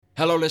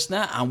Hello,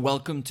 listener, and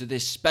welcome to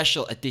this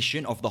special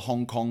edition of the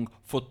Hong Kong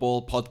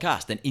Football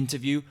Podcast, an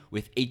interview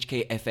with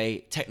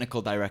HKFA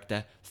Technical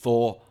Director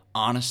Thor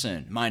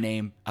Arnason. My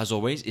name, as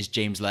always, is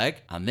James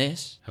Legg, and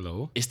this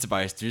is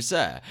Tobias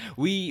Druser.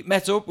 We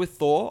met up with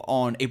Thor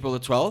on April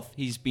the 12th.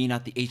 He's been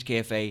at the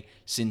HKFA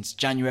since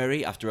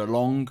January after a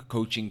long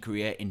coaching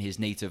career in his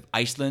native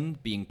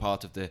Iceland, being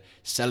part of the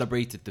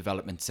celebrated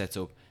development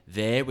setup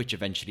there, which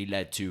eventually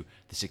led to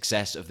the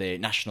success of their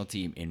national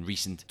team in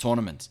recent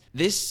tournaments.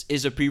 This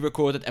is a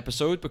pre-recorded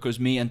episode because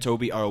me and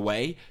Toby are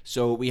away,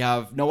 so we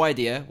have no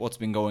idea what's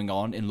been going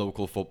on in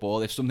local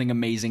football. If something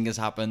amazing has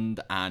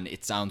happened and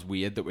it sounds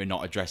weird that we're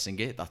not addressing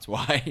it, that's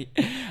why.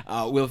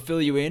 We'll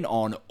fill you in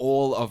on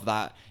all of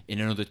that in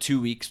another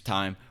 2 weeks'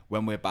 time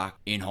when we're back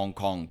in Hong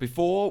Kong.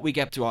 Before we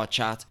get to our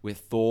chat with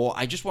Thor,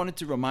 I just wanted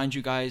to remind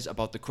you guys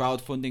about the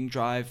crowdfunding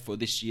drive for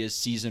this year's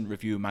Season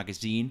Review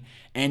magazine.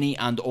 Any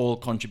and all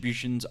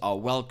contributions are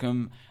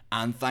welcome,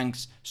 and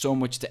thanks so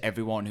much to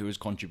everyone who has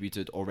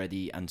contributed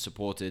already and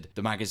supported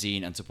the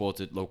magazine and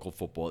supported local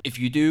football. If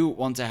you do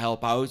want to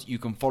help out, you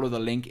can follow the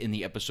link in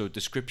the episode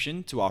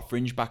description to our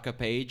Fringe Backer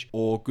page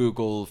or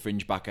Google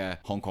Fringe Backer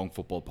Hong Kong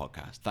Football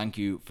Podcast. Thank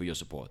you for your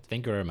support.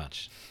 Thank you very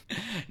much.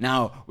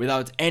 Now,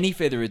 without any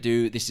further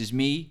ado, this is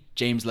me,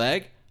 James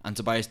Legg, and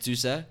Tobias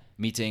Druser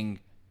meeting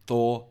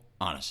Thor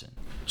Arnason.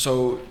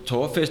 So,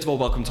 Thor, first of all,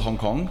 welcome to Hong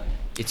Kong.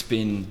 It's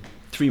been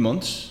 3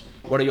 months.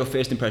 What are your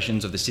first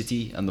impressions of the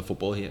city and the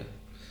football here?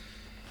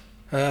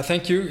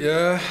 Thank you.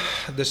 Yeah,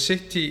 the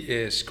city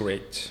is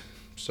great.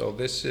 So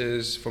this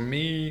is, for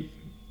me,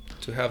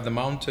 to have the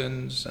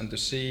mountains and the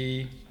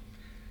sea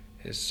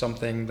is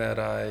something that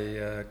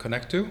I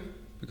connect to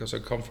because I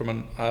come from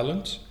an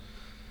island.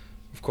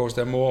 Of course,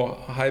 there are more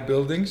high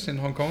buildings in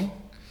Hong Kong,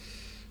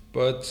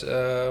 but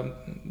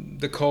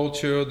the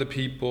culture, the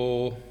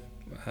people,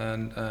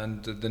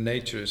 and the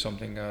nature is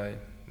something I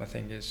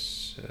think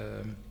is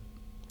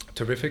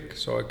terrific.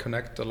 So I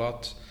connect a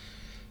lot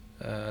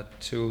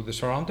to the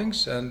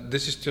surroundings, and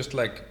this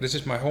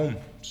is my home.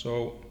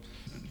 So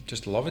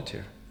just love it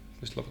here.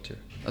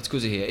 That's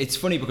good to hear. It's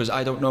funny because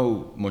I don't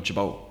know much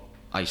about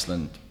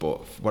Iceland,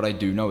 but what I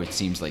do know, it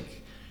seems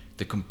like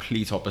the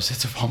complete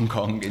opposite of Hong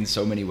Kong in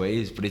so many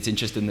ways, but it's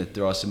interesting that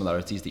there are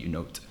similarities that you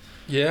note.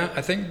 Yeah,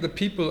 I think the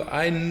people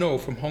I know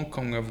from Hong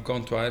Kong have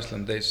gone to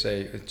Iceland, they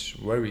say it's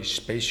very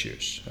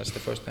spacious. That's the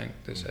first thing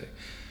they say.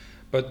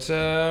 But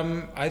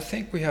I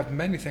think we have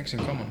many things in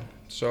common.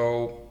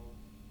 So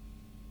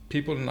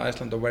people in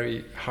Iceland are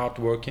very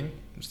hardworking.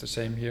 It's the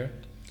same here.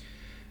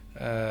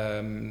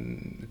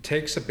 It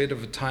takes a bit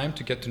of a time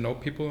to get to know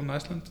people in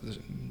Iceland.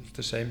 It's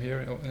the same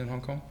here in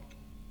Hong Kong.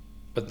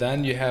 But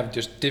then you have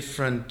just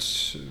different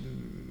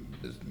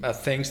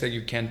things that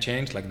you can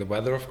change, like the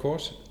weather, of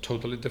course,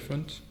 totally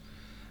different.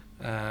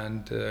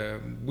 And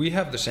we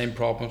have the same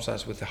problems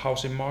as with the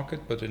housing market,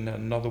 but in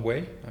another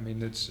way. I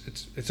mean,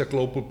 it's a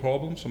global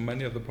problem, so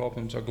many of the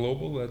problems are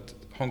global that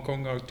Hong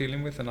Kong are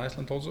dealing with, and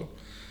Iceland also.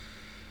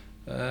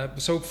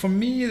 So for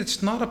me,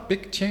 it's not a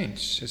big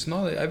change. It's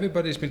not.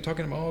 Everybody's been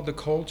talking about the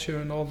culture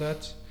and all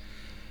that.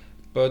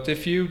 But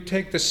if you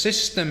take the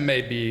system,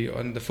 maybe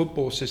on the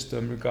football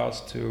system,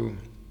 regards to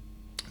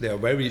there are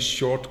very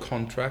short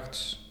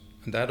contracts,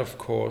 and that of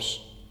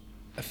course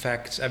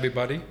affects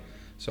everybody.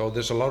 So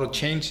there's a lot of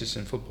changes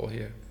in football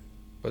here,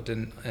 but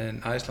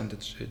in Iceland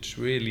it's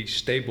really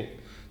stable.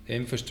 The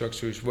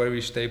infrastructure is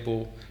very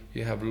stable.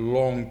 You have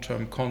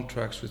long-term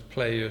contracts with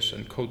players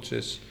and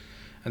coaches,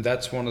 and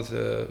that's one of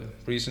the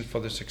reasons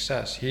for the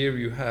success. Here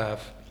you have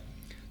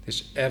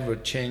this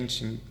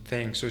ever-changing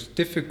thing, so it's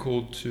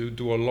difficult to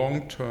do a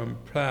long-term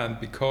plan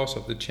because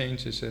of the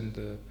changes in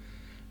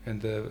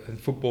the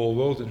football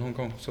world in Hong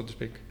Kong, so to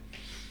speak.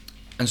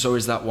 And so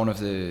is that one of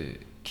the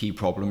key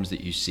problems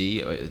that you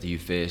see, that you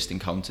first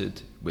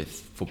encountered with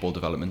football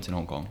development in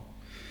Hong Kong?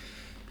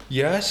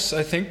 Yes,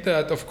 I think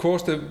that of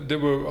course there've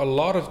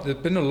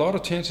been a lot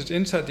of changes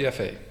inside the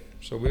FA.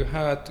 So we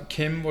had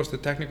Kim was the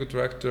technical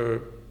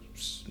director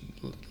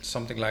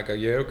something like a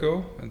year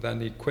ago, and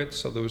then he quit,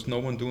 so there was no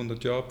one doing the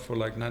job for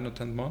like 9 or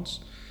 10 months.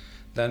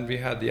 Then we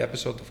had the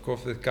episode, of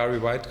course, with Gary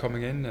White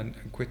coming in and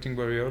quitting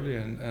very early,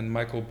 and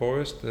Michael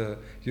Boris, the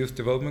youth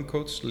development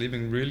coach,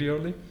 leaving really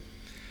early.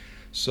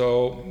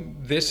 So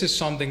this is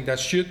something that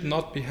should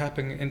not be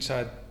happening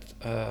inside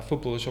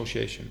football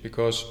association,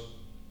 because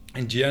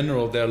in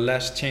general there are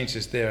less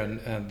changes there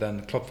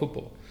than club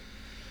football.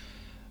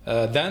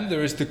 Then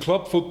there is the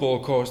club football,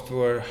 of course,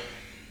 where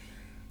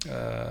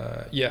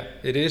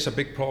it is a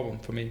big problem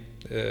for me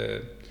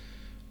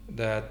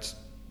that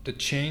the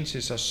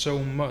changes are so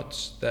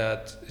much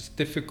that it's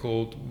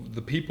difficult.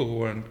 The people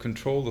who are in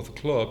control of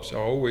the clubs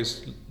are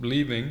always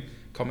leaving,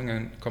 coming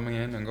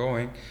in and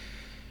going.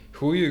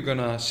 Who are you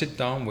gonna sit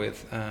down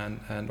with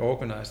and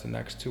organize the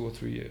next 2 or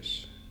 3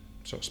 years?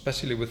 So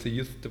especially with the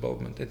youth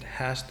development, it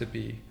has to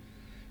be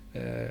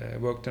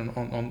worked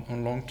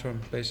on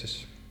long-term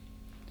basis.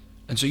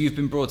 And so you've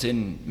been brought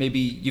in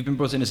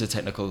as a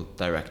technical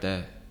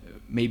director.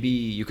 Maybe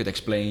you could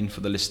explain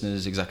for the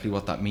listeners exactly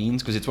what that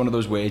means, because it's one of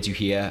those words you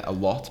hear a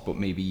lot, but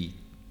maybe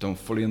don't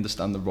fully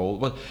understand the role.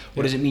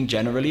 What does it mean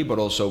generally, but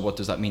also what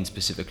does that mean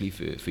specifically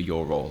for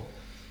your role?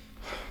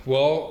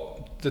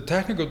 Well, the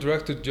technical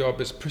director job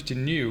is pretty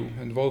new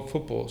in world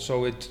football,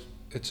 so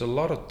it's a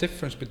lot of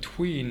difference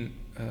between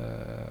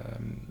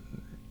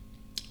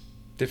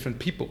different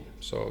people.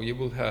 So you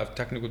will have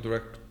technical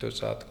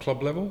directors at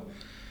club level.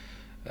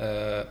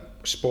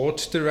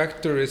 Sports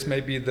director is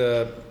maybe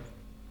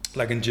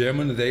like in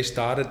Germany, they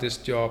started this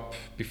job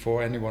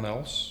before anyone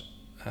else.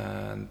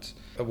 And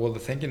the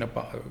thinking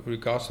about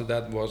regards to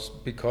that was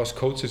because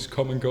coaches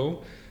come and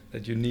go,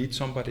 that you need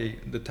somebody,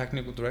 the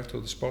technical director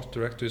or the sports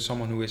director is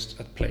someone who is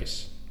at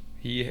place.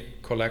 He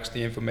collects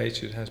the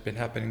information that has been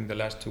happening the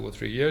last 2 or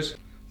 3 years.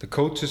 The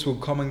coaches will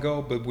come and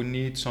go, but we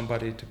need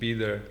somebody to be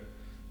there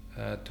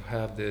to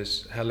have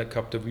this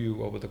helicopter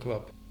view over the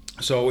club.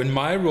 So in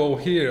my role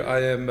here,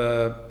 I am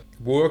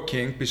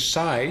working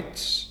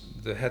besides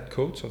the head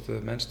coach of the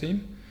men's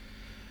team.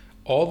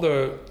 All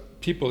the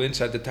people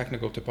inside the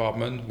technical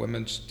department,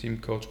 women's team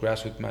coach,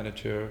 grassroots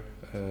manager,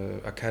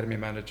 academy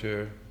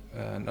manager,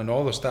 and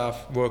all the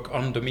staff work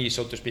under me,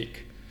 so to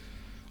speak.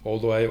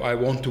 Although I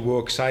want to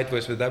work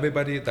sideways with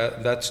everybody,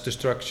 that's the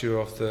structure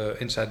of the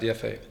inside the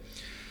FA.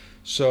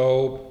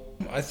 So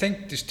I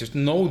think just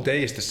no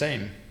day is the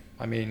same.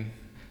 I mean,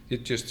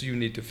 you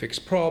need to fix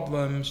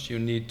problems, you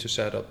need to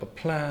set up a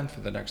plan for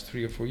the next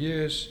 3 or 4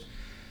 years.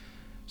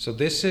 So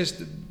this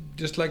is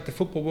just like the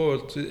football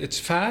world, it's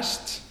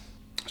fast.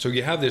 So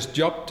you have this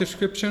job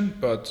description,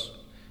 but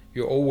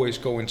you're always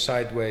going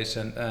sideways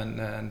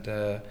and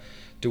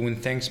doing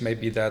things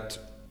maybe that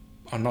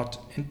are not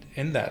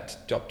in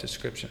that job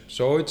description.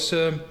 So it's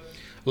a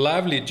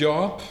lively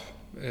job,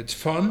 it's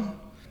fun,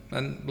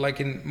 and like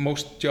in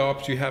most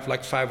jobs you have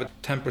like 5 or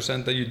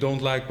 10% that you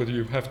don't like but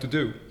you have to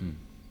do.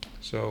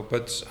 So,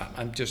 but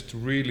I'm just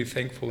really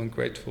thankful and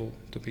grateful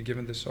to be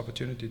given this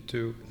opportunity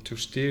to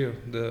steer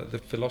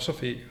the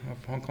philosophy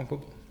of Hong Kong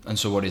football. And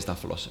so what is that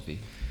philosophy?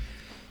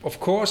 Of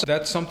course,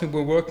 that's something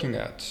we're working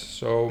at.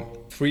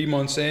 So 3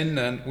 months in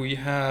and we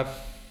have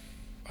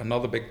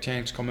another big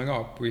change coming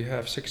up. We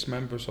have 6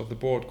 members of the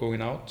board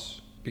going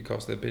out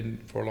because they've been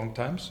for a long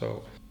time.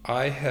 So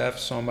I have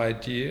some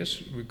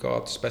ideas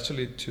regard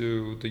especially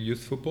to the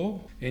youth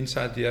football.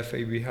 Inside the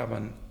FA we have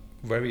a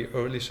very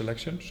early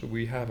selection. So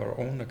we have our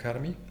own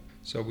academy.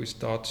 So we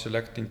start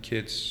selecting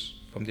kids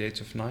from the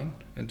age of 9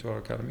 into our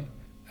academy.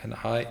 And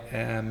I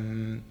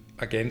am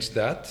against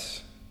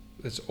that.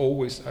 I've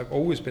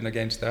always been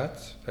against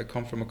that. I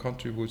come from a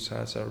country which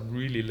has a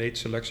really late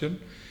selection.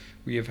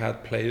 We have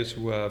had players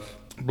who have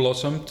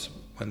blossomed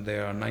when they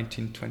are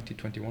 19, 20,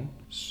 21.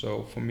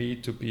 So for me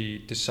to be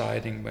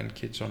deciding when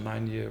kids are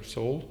 9 years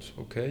old,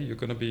 okay, you're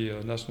going to be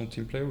a national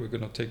team player, we're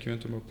going to take you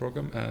into my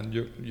program, and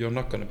you're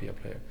not going to be a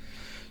player.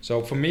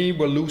 So for me,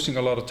 we're losing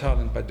a lot of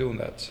talent by doing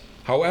that.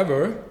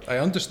 However, I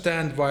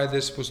understand why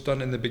this was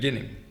done in the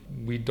beginning.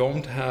 We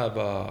don't have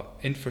an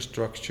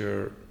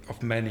infrastructure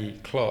of many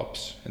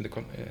clubs in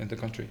the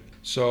country.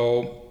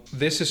 So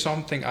this is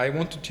something I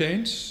want to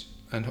change,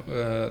 and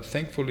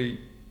thankfully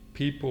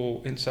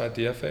people inside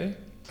the FA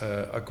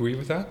agree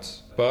with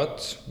that.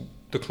 But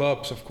the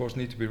clubs, of course,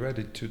 need to be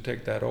ready to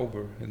take that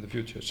over in the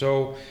future.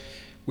 So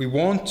we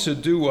want to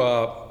do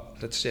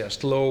let's say, a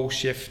slow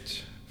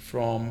shift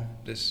from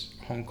this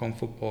Hong Kong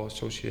Football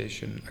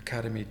Association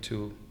academy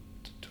to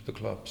the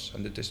clubs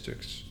and the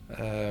districts.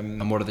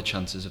 And what are the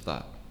chances of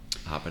that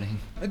happening?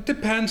 It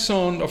depends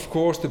on, of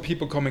course, the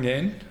people coming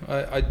in.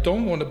 I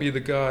don't want to be the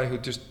guy who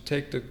just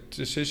take the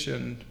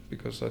decision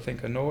because I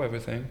think I know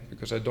everything,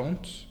 because I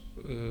don't.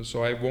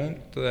 So I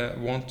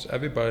want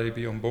everybody to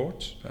be on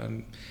board,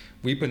 and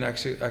we've been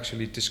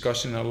actually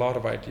discussing a lot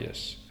of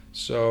ideas.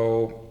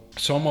 So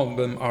some of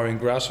them are in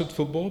grassroots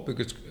football,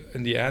 because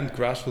in the end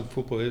grassroots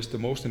football is the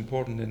most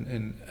important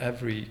in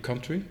every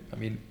country. I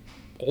mean,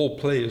 all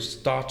players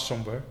start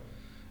somewhere,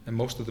 and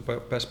most of the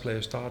best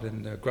players start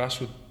in the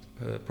grassroots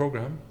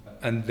program.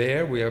 And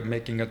there we are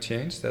making a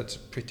change that's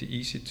pretty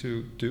easy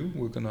to do.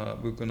 We're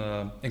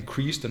gonna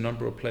increase the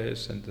number of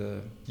players in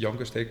the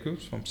youngest age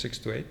groups from 6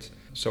 to 8.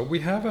 So we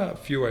have a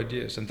few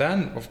ideas, and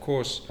then of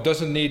course it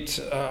doesn't need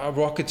a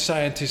rocket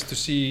scientist to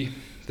see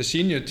the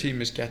senior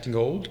team is getting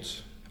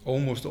old.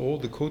 Almost all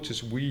the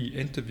coaches we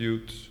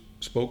interviewed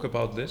spoke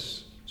about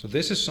this. So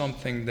this is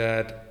something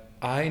that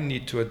I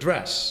need to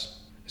address.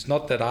 It's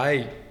not that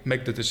I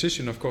make the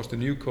decision. Of course, the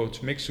new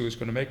coach Mixu is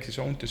going to make his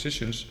own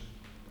decisions,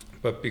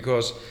 but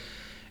because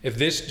if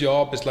this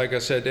job is, like I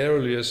said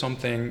earlier,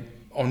 something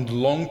on the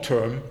long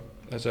term,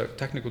 as a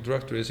technical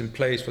director is in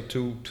place for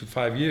 2 to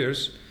 5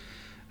 years,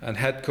 and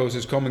head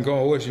coaches come and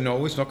go, as you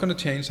know, it's not going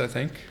to change, I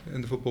think,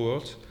 in the football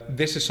world.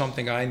 This is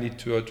something I need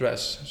to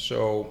address.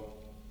 So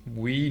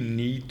we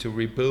need to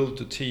rebuild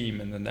the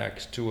team in the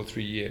next 2 or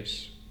 3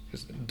 years.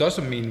 It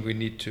doesn't mean we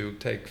need to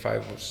take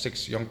 5 or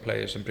 6 young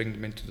players and bring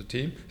them into the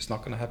team. It's not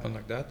going to happen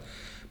like that.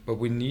 But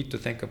we need to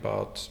think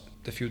about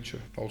the future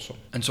also.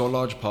 And so a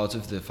large part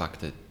of the fact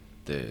that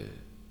the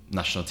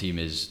national team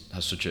has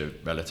such a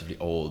relatively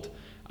old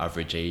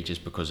average age is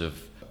because of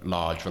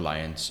large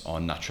reliance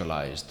on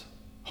naturalised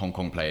Hong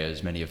Kong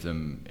players, many of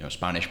them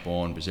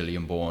Spanish-born,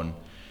 Brazilian-born.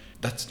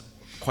 That's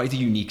quite a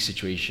unique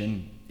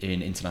situation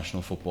in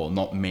international football.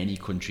 Not many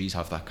countries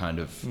have that kind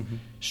of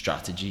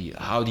strategy.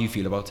 How do you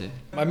feel about it?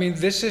 I mean,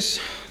 this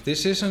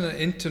is an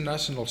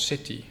international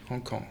city,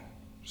 Hong Kong.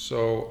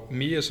 So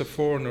me as a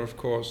foreigner, of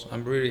course,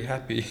 I'm really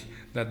happy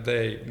that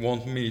they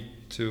want me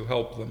to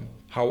help them.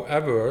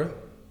 However,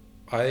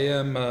 I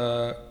am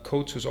a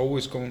coach who's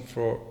always going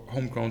for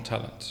homegrown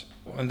talent.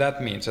 And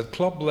that means at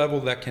club level,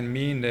 that can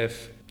mean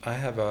if I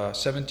have a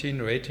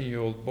 17 or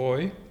 18-year-old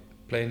boy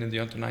playing in the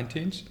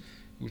under-19s,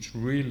 who's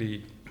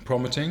really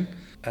promising,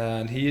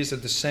 and he is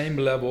at the same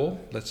level,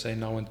 let's say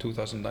now in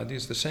 2019,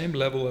 it's the same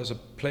level as a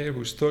player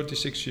who's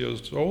 36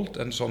 years old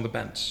and is on the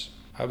bench.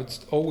 I would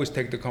always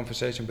take the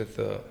conversation with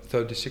the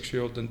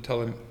 36-year-old and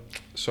tell him,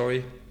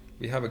 sorry,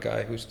 we have a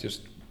guy who's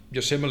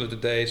you're similar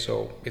today,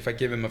 so if I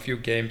give him a few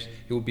games,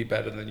 he will be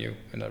better than you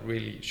in a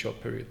really short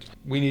period.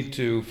 We need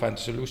to find a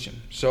solution.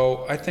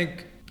 So I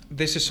think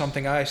this is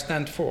something I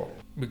stand for.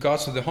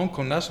 Regards to the Hong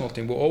Kong national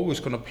team, we're always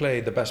going to play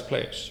the best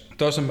players.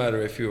 Doesn't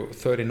matter if you're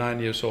 39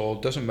 years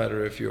old, doesn't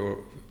matter if you're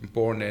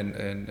born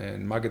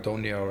in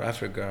Macedonia or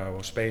Africa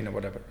or Spain or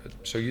whatever.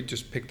 So you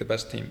just pick the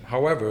best team.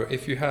 However,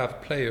 if you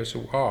have players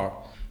who are,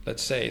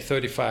 let's say,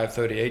 35,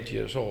 38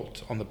 years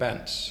old on the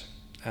bench,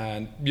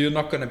 and you're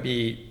not going to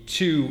be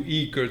too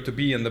eager to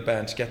be in the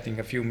bench getting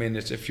a few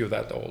minutes if you're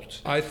that old.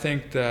 I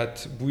think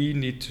that we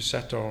need to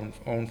set our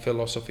own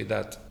philosophy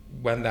that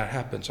when that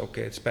happens,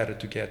 okay, it's better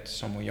to get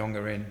someone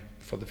younger in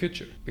for the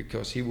future,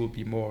 because he will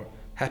be more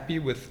happy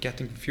with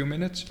getting a few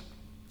minutes,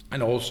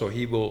 and also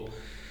he will,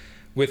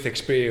 with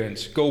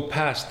experience, go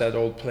past that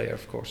old player,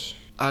 of course.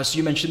 So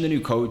you mentioned the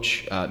new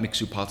coach,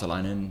 Mixu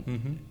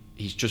Partalainen.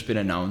 He's just been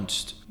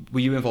announced.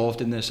 Were you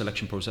involved in the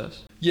selection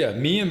process? Yeah,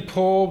 me and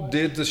Paul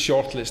did the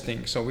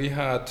shortlisting. So we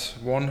had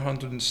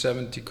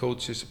 170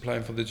 coaches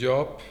applying for the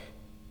job,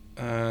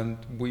 and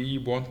we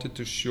wanted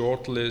to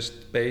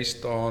shortlist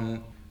based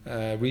on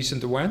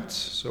recent events.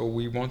 So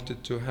we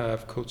wanted to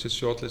have coaches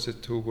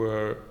shortlisted who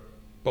were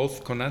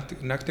both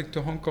connected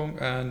to Hong Kong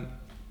and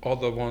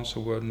other ones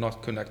who were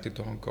not connected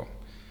to Hong Kong.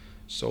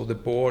 So the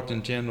board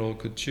in general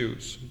could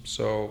choose.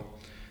 So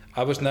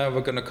I was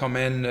never going to come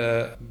in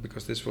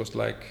because this was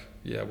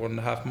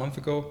 1.5 months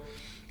ago,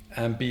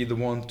 and be the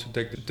one to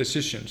take the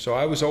decision. So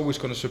I was always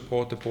going to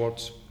support the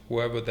boards,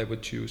 whoever they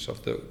would choose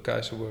of the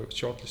guys who were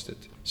shortlisted.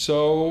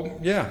 So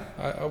yeah,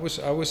 I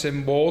was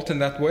involved in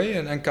that way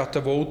and got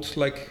a vote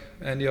like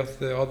any of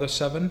the other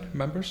 7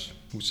 members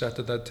who sat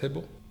at that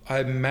table.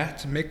 I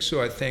met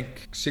Mixu, I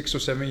think, 6 or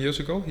 7 years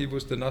ago. He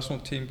was the national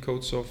team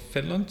coach of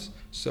Finland.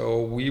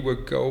 So we were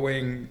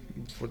going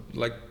for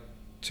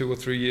 2 or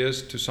 3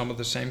 years to some of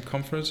the same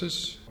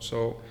conferences.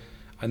 So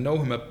I know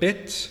him a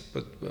bit,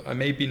 but I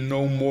maybe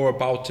know more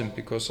about him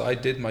because I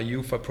did my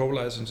UEFA Pro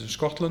license in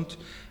Scotland,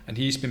 and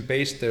he's been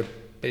based there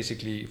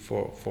basically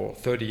for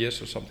 30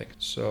 years or something.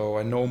 So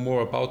I know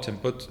more about him.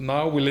 But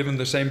now we live in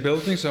the same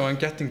building, so I'm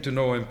getting to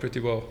know him pretty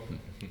well.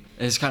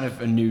 It's kind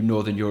of a new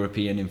Northern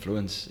European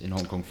influence in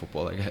Hong Kong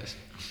football, I guess.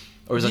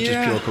 Or is that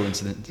just pure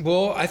coincidence?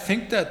 Well, I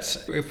think that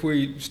if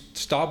we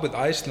start with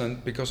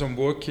Iceland, because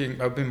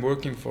I've been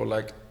working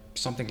for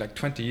something like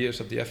 20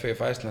 years at the FA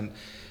of Iceland,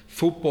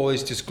 football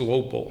is just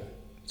global.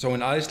 So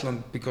in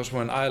Iceland, because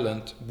we're an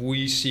island,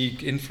 we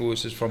seek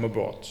influences from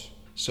abroad.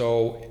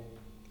 So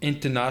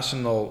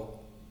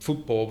international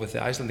football with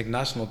the Icelandic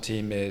national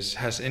team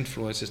has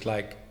influences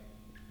like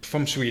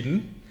from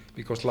Sweden,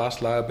 because Lars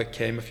Lagerbäck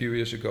came a few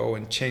years ago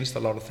and changed a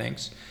lot of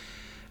things.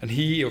 And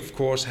he, of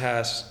course,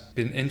 has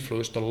been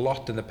influenced a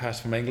lot in the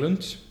past from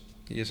England.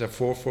 He is a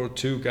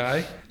 4-4-2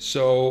 guy.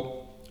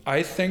 So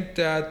I think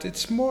that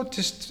it's more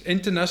just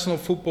international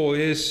football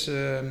is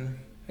the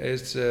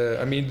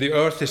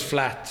earth is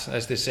flat,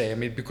 as they say.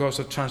 Because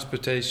of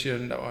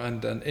transportation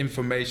and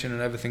information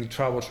and everything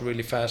travels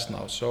really fast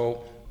now.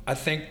 So I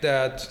think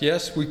that,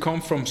 yes, we come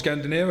from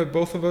Scandinavia,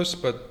 both of us,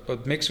 but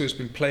Mixu has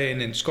been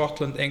playing in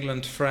Scotland,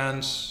 England,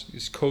 France.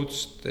 He's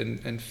coached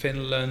in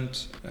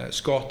Finland,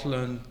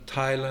 Scotland,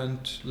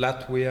 Thailand,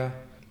 Latvia.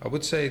 I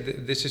would say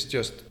this is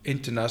just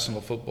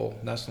international football.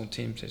 National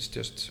teams, it's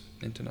just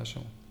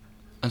international.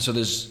 And so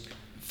there's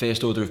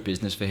first order of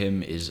business for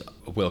him is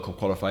World Cup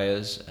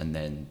qualifiers, and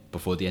then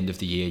before the end of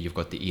the year you've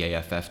got the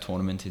EAFF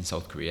tournament in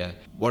South Korea.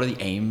 What are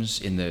the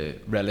aims in the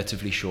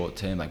relatively short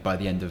term, like by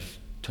the end of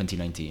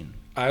 2019?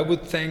 I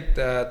would think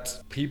that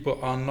people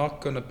are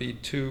not going to be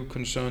too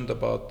concerned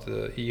about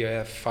the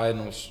EAF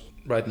finals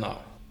right now,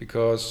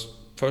 because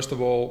first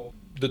of all,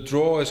 the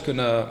draw is going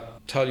to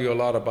tell you a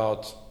lot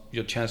about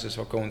your chances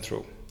of going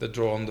through the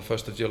draw on the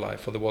 1st of July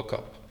for the World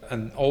Cup.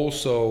 And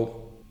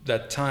also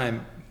that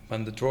time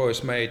when the draw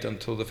is made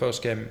until the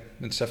first game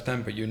in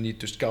September, you need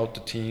to scout the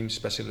teams,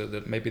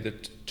 especially maybe the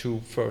 2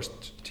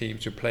 first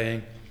teams you're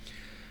playing.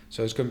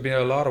 So it's going to be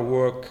a lot of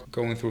work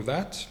going through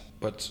that,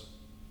 but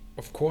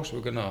of course we're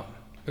gonna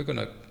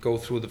go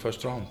through the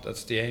first round.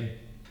 That's the aim.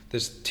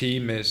 This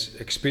team is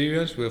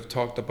experienced. We have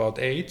talked about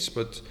age,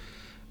 but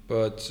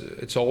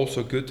it's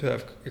also good to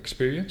have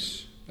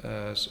experience.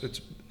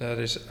 It's That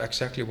is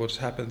exactly what's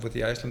happened with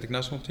the Icelandic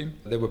national team.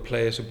 They were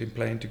players who've been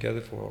playing together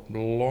for a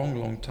long,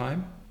 long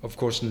time. Of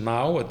course,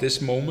 now at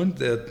this moment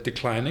they're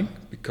declining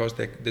because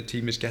the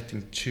team is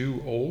getting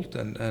too old,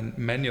 and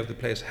many of the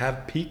players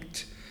have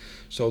peaked.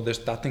 So they're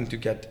starting to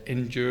get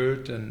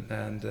injured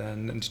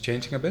and it's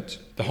changing a bit.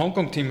 The Hong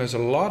Kong team has a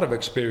lot of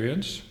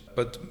experience,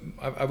 but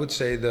I would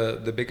say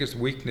the biggest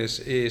weakness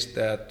is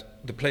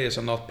that the players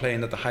are not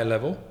playing at a high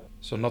level.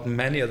 So not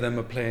many of them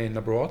are playing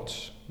abroad.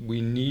 We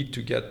need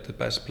to get the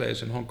best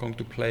players in Hong Kong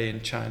to play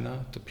in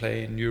China, to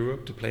play in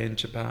Europe, to play in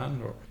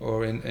Japan,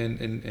 or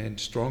in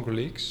stronger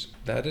leagues.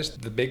 That is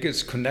the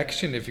biggest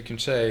connection, if you can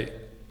say,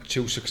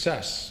 to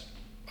success.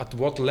 At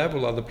what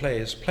level are the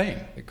players playing?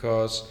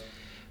 Because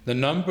the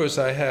numbers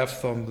I have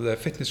from the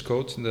fitness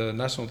coach and the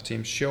national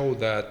team show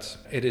that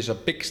it is a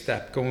big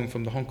step going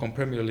from the Hong Kong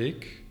Premier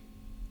League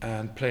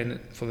and playing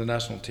for the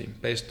national team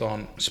based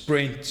on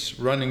sprints,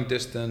 running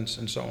distance,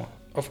 and so on.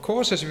 Of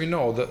course, as we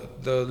know,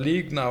 the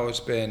league now has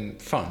been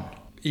fun.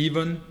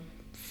 Even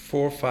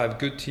 4 or 5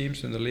 good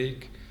teams in the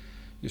league,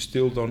 you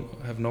still don't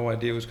have no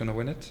idea who's going to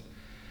win it.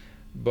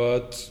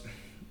 But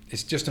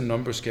it's just a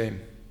numbers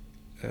game.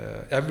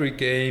 Every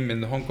game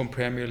in the Hong Kong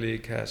Premier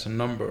League has a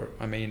number.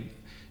 I mean,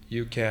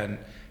 you can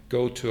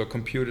go to a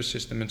computer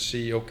system and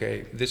see,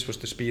 okay, this was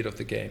the speed of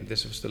the game,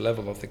 this was the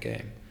level of the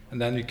game, and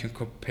then you can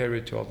compare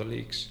it to other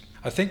leagues.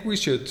 I think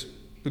it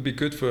would be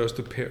good for us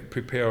to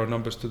prepare our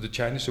numbers to the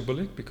Chinese Super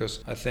League,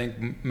 because I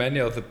think many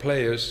of the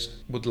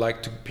players would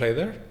like to play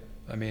there.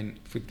 I mean,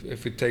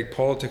 if we take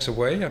politics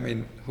away, I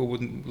mean, who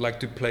wouldn't like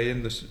to play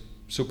in the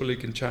Super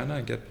League in China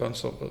and get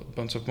bunch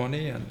of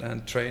money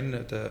and train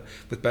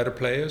with better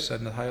players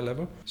and at a higher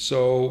level?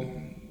 So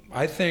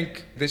I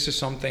think this is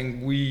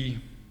something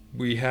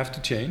we have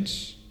to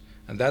change,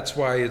 and that's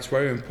why it's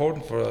very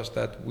important for us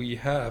that we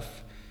have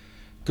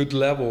good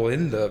level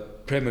in the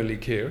Premier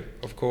League here.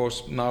 Of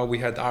course, now we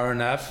had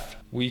RNF.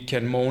 We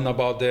can moan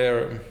about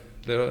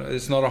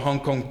it's not a Hong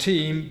Kong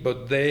team,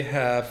 but they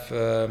have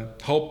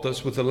helped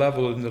us with the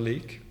level in the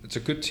league. It's a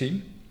good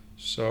team.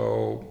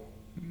 So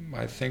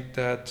I think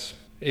that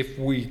if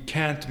we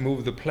can't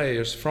move the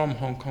players from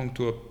Hong Kong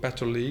to a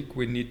better league,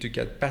 we need to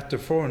get better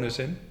foreigners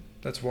in.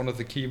 That's one of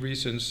the key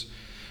reasons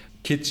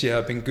Kitsi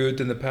have been good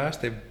in the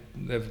past.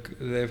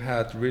 They've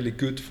had really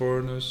good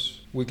foreigners.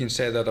 We can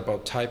say that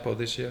about Taipo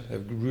this year. They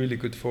have really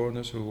good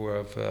foreigners who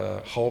have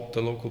helped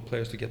the local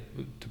players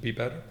to be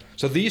better.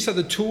 So these are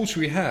the tools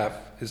we have.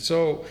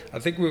 So I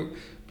think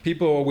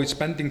people are always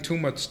spending too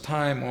much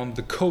time on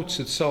the coach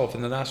itself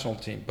in the national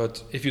team.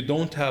 But if you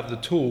don't have the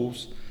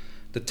tools,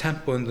 the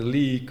tempo in the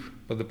league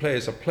where the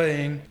players are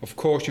playing, of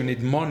course you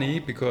need money,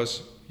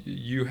 because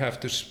you have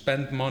to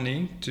spend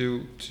money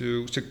to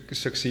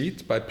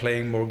succeed by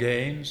playing more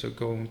games or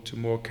going to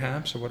more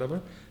camps or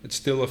whatever. It's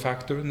still a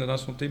factor in the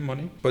national team,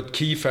 money. But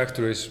key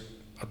factor is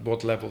at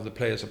what level the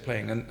players are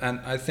playing. And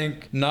I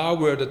think now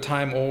we're at a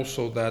time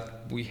also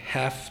that we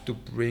have to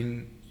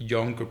bring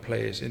younger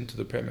players into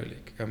the Premier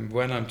League. And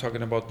when I'm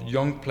talking about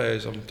young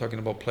players, I'm talking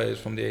about players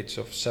from the age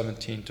of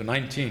 17 to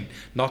 19,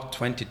 not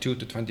 22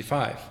 to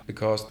 25.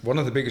 Because one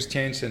of the biggest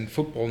changes in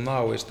football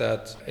now is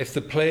that if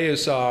the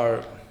players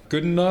are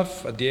good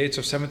enough at the age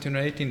of 17 or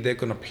 18, they're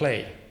going to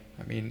play.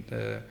 I mean,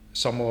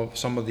 some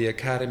of the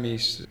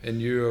academies in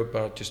Europe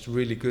are just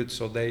really good,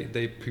 so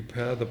they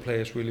prepare the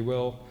players really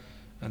well,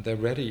 and they're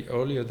ready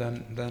earlier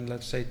than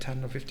let's say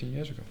 10 or 15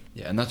 years ago.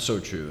 Yeah, and that's so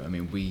true. I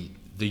mean,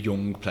 the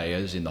young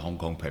players in the Hong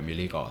Kong Premier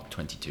League are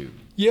 22.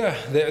 Yeah,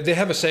 they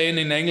have a saying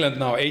in England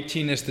now,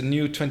 18 is the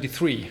new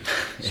 23.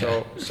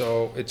 Yeah.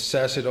 So it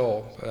says it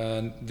all.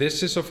 And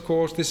this is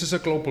a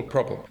global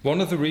problem.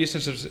 One of the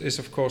reasons is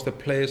of course the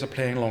players are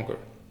playing longer.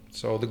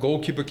 So the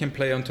goalkeeper can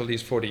play until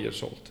he's 40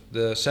 years old.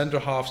 The centre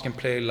halves can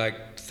play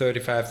like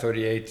 35,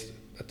 38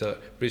 at a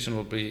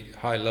reasonably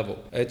high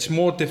level. It's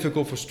more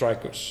difficult for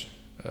strikers.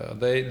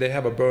 They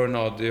have a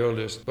burnout the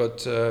earliest.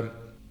 But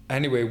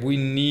anyway, we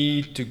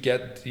need to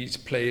get these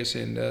players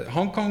in.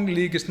 Hong Kong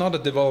League is not a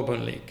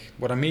development league.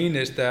 What I mean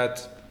is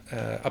that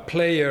a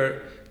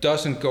player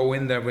doesn't go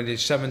in there when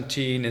he's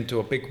 17 into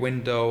a big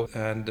window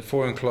and the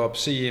foreign club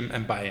see him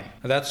and buy him.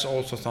 And that's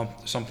also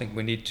something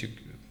we need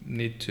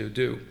to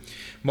do.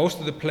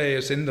 Most of the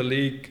players in the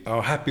league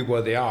are happy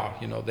where they are.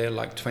 You know, they're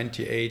like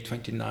 28,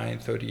 29,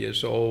 30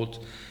 years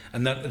old,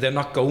 and they're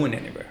not going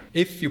anywhere.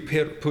 If you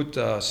put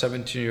a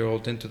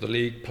 17-year-old into the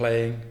league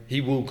playing, he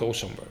will go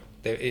somewhere.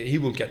 He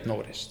will get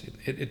noticed.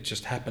 It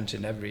just happens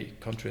in every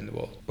country in the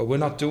world. But we're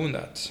not doing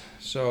that.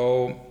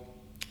 So,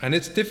 and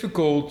it's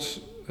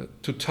difficult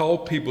to tell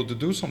people to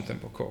do something,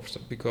 of course,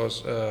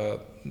 because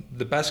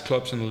the best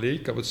clubs in the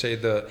league, I would say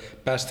the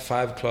best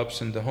 5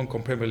 clubs in the Hong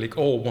Kong Premier League,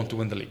 all want to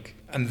win the league.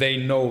 And they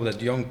know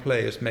that young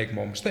players make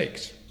more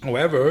mistakes.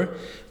 However,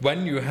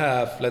 when you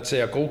have, let's say,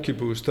 a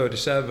goalkeeper who's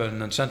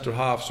 37 and centre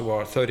halves who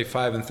are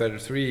 35 and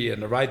 33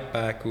 and a right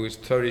back who is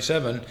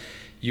 37,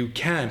 you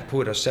can't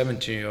put a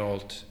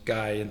 17-year-old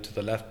guy into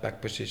the left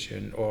back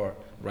position or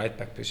right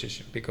back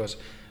position, because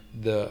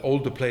the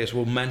older players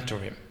will mentor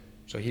him.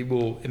 So he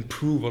will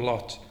improve a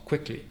lot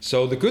quickly.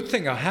 So the good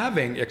thing of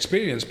having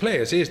experienced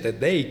players is that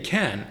they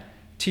can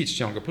teach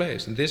younger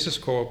players. And this is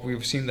called,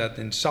 we've seen that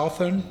in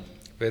Southern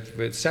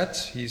with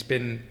Sets. He's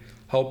been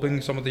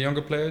helping some of the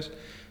younger players.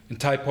 In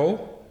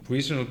Taipo,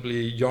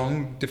 reasonably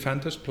young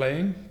defenders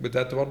playing with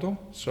Eduardo.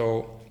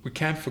 So we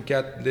can't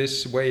forget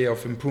this way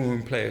of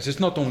improving players. It's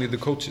not only the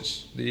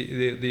coaches.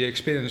 The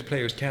experienced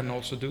players can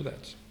also do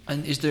that.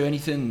 And is there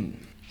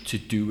anything to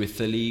do with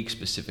the league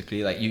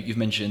specifically? Like you've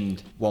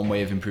mentioned one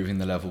way of improving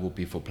the level would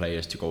be for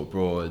players to go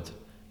abroad,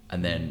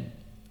 and then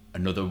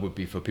another would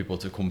be for people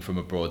to come from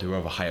abroad who are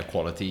of a higher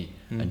quality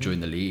and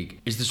join the league.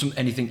 Is there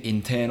anything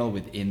internal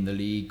within the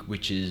league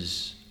which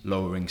is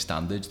lowering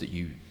standards that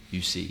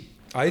you see?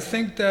 I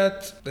think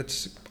that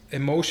that's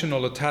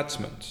emotional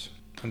attachment,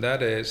 and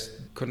that is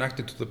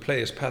connected to the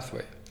player's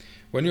pathway.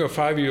 When you're a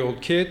 5-year-old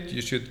kid,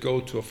 you should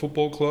go to a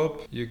football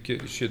club, you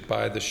should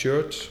buy the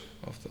shirt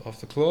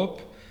of the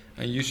club,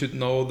 and you should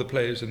know the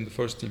players in the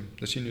first team,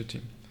 the senior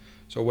team.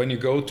 So when you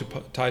go to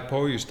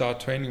Taipo, you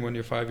start training when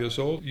you're 5 years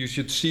old, you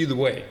should see the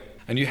way.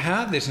 And you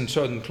have this in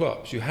certain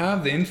clubs. You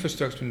have the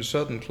infrastructure in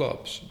certain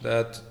clubs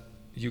that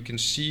you can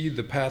see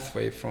the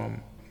pathway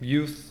from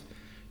youth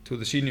to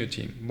the senior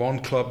team. One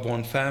club,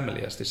 one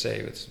family, as they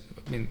say.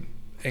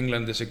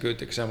 England is a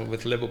good example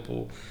with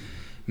Liverpool.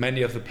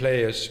 Many of the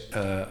players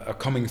are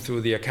coming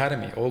through the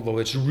academy. Although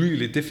it's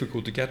really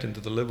difficult to get into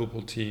the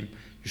Liverpool team,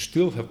 you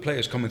still have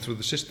players coming through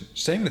the system.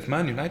 Same with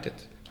Man United.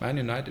 Man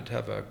United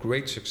have a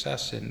great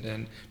success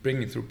in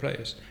bringing through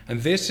players.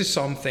 And this is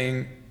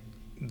something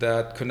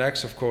that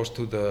connects, of course,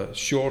 to the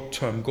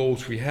short-term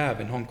goals we have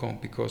in Hong Kong,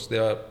 because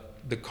the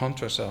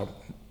contracts are,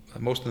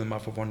 most of them are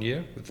for 1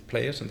 year with the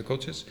players and the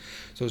coaches.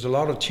 So there's a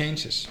lot of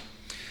changes.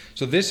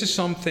 So this is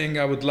something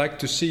I would like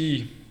to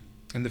see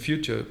in the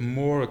future,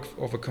 more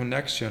of a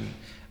connection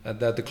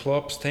that the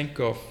clubs think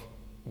of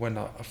when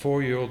a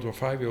 4-year-old or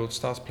 5-year-old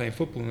starts playing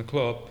football in a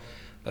club,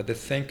 that they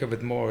think of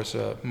it more as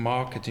a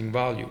marketing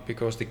value,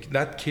 because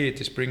that kid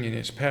is bringing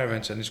his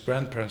parents and his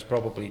grandparents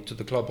probably to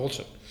the club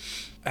also.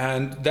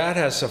 And that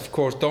has, of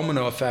course,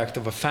 domino effect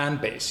of a fan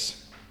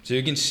base. So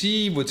you can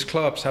see which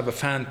clubs have a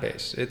fan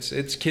base.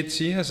 It's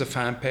Kitsy has a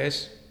fan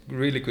base,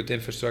 really good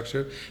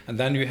infrastructure. And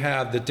then you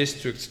have the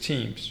district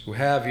teams who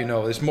have,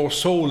 there's more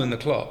soul in the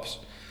clubs.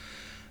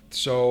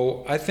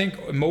 So I think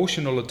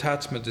emotional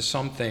attachment is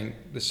something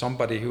that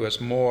somebody who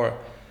has more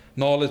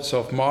knowledge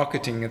of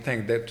marketing and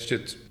things that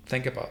should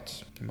think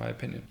about, in my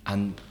opinion.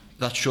 And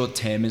that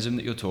short-termism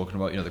that you're talking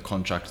about, the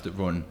contracts that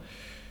run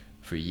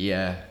for a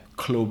year,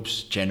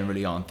 clubs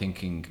generally aren't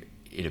thinking,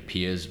 it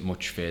appears,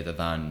 much further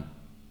than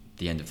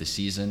the end of the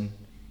season.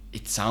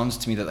 It sounds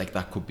to me that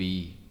that could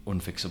be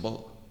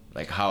unfixable.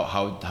 Like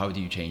how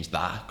do you change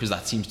that? Because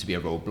that seems to be a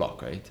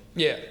roadblock, right?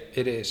 Yeah,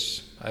 it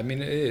is.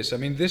 It is.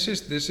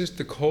 This is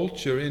the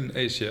culture in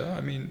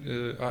Asia.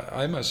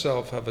 I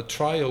myself have a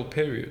trial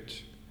period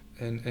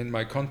in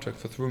my contract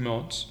for 3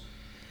 months,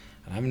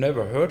 and I've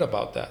never heard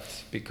about that,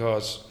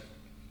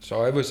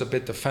 so I was a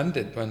bit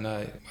offended when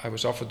I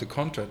was offered the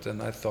contract,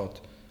 and I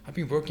thought, I've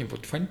been working for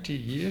 20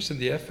 years in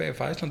the FA of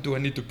Iceland. Do I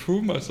need to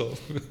prove myself?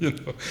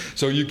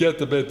 So you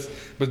get a bit,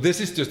 but this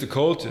is just the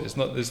culture. It's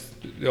not this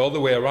the other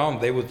way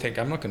around. They would think,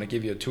 I'm not going to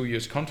give you a 2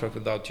 years contract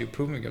without you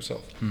proving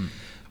yourself.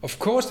 Of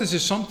course, this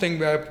is something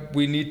that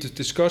we need to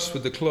discuss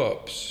with the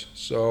clubs.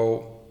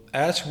 So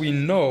as we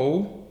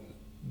know,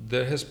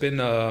 there has been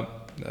a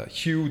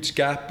huge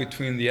gap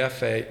between the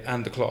FA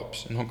and the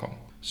clubs in Hong Kong.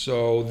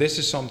 So this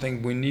is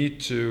something we need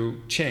to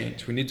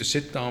change. We need to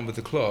sit down with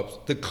the clubs.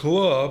 The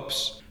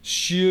clubs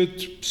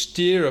should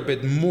steer a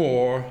bit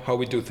more how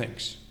we do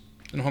things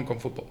in Hong Kong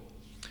football,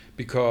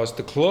 because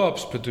the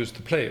clubs produce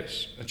the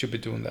players and should be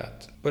doing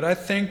that. But I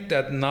think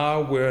that now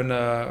we're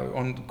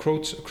on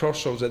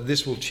crossroads that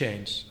this will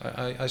change.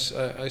 I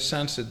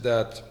sense it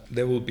that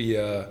there will be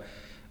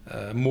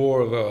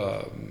more of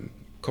a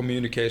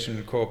communication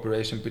and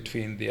cooperation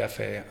between the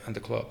FA and the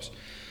clubs.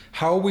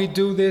 How we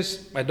do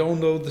this, I don't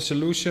know the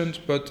solutions,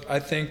 but I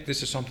think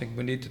this is something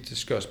we need to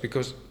discuss,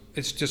 because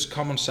it's just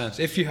common sense.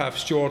 If you have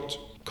short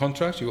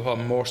contracts, you will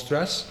have more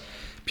stress.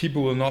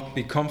 People will not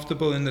be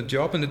comfortable in the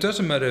job, and it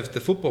doesn't matter if the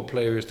football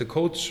player is the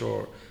coach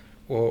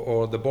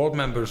or the board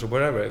members or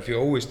whatever. If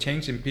you're always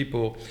changing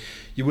people,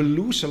 you will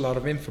lose a lot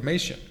of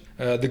information.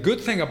 The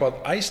good thing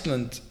about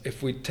Iceland,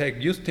 if we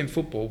take youth team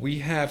football, we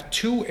have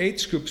 2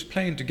 age groups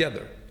playing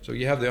together. So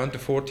you have the under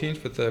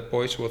 14s with the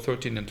boys who are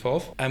 13 and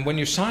 12. And when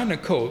you sign a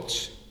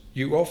coach,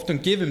 you often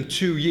give him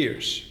 2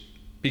 years,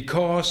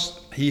 because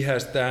he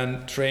has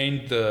then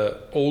trained the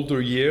older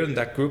year in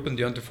that group in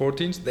the under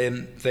 14s.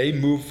 Then they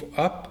move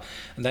up,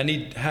 and then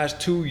he has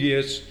 2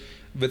 years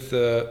with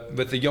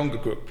the younger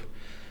group.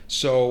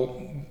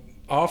 So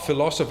our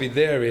philosophy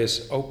there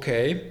is,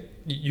 okay,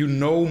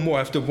 more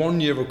after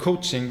 1 year of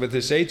coaching with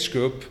this age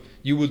group,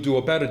 you will do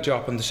a better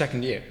job in the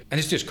second year. And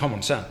it's just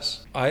common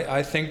sense.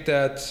 I think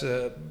that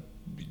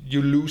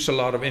you lose a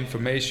lot of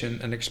information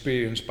and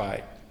experience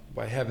by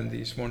having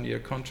these 1 year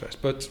contracts.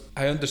 But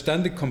I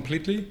understand it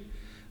completely.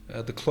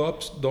 The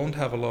clubs don't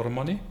have a lot of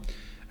money,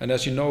 And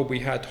as you know, we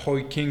had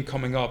Hoi King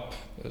coming up.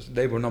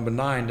 They were number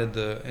 9 in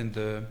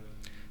the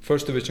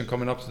first division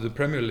coming up to the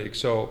Premier League.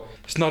 So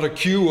it's not a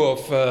queue of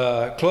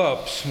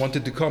clubs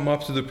wanted to come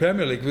up to the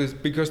Premier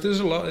League because there's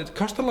it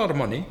costs a lot of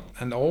money.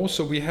 And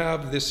also we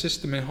have this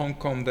system in Hong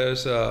Kong,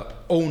 there's a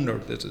owner,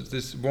 there's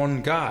this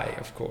one guy,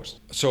 of course.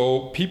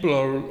 So people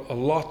are a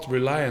lot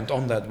reliant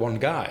on that one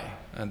guy.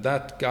 And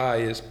that guy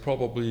is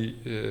probably,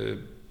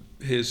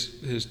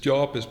 his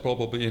job is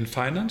probably in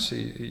finance.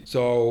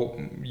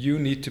 So you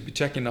need to be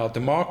checking out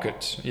the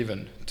market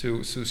even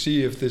to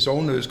see if this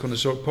owner is going to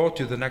support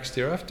you the next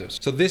year after.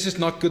 So this is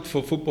not good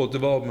for football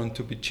development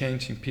to be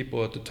changing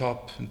people at the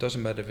top. It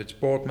doesn't matter if it's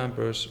board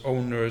members,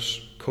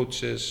 owners,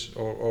 coaches,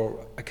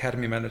 or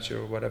academy manager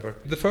or whatever.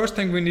 The first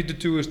thing we need to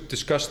do is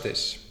discuss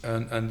this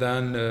and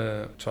then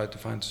try to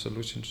find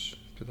solutions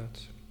to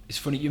that. It's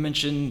funny, you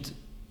mentioned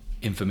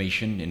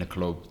information in a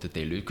club that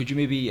they lose. Could you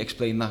maybe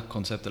explain that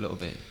concept a little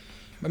bit?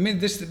 I mean,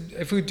 this.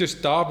 If we just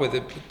start with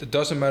it, it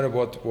doesn't matter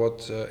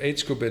what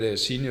age group it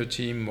is, senior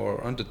team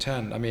or under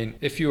 10. I mean,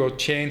 if you are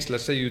changed,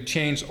 let's say you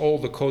change all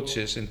the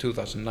coaches in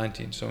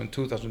 2019, so in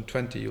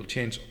 2020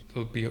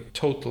 it'll be a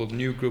total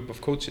new group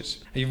of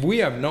coaches. If we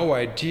have no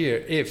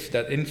idea if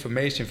that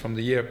information from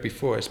the year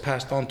before is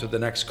passed on to the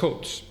next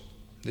coach,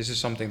 this is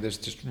something that's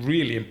just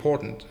really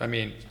important. I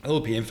mean, it'll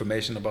be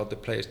information about the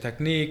player's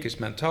technique, his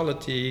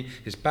mentality,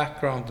 his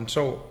background, and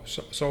so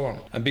on.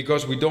 And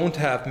because we don't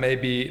have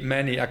maybe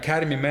many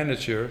academy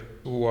managers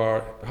who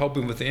are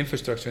helping with the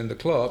infrastructure in the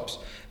clubs,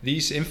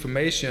 these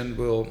information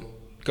will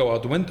go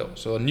out the window.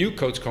 So a new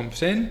coach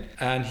comes in,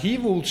 and he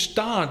will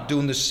start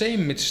doing the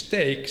same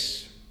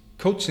mistakes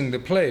coaching the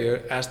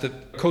player as the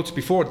coach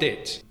before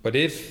did. But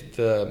if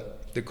the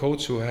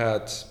coach who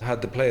had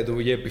the player the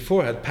year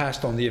before had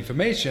passed on the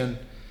information,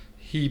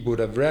 he would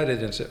have read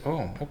it and said,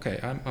 oh, okay,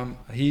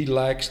 he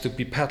likes to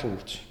be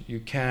paddled. You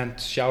can't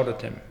shout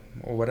at him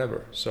or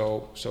whatever.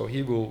 So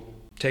he will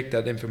take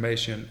that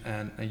information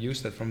and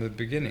use that from the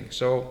beginning.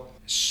 So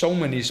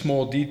many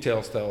small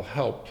details that will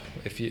help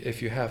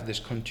if you have this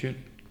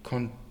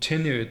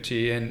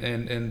continuity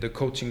in the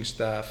coaching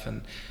staff.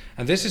 And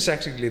this is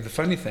actually the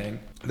funny thing.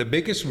 The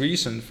biggest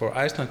reason for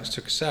Iceland's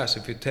success,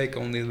 if you take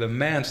only the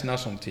men's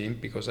national team,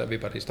 because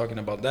everybody's talking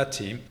about that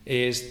team,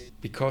 is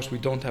because we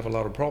don't have a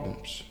lot of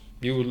problems.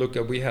 You will look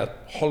at, we had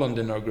Holland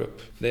in our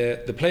group.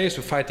 The players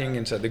were fighting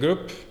inside the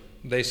group,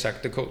 they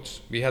sacked the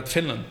coach. We had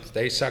Finland,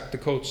 they sacked the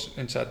coach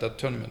inside that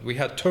tournament. We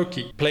had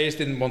Turkey, players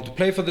didn't want to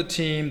play for the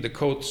team, the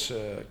coach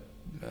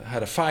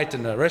had a fight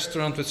in a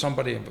restaurant with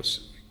somebody and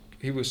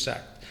he was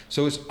sacked.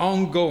 So it's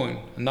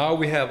ongoing. Now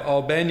we have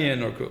Albania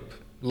in our group,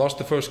 lost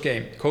the first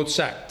game, coach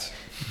sacked.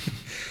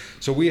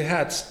 So we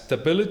had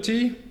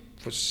stability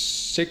for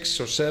 6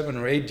 or 7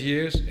 or 8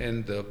 years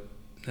in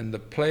the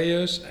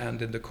players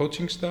and in the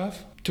coaching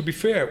staff. To be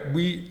fair,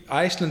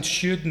 Iceland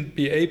shouldn't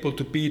be able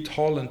to beat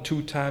Holland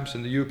 2 times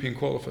in the European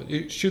qualifier.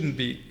 It shouldn't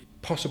be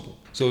possible.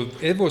 So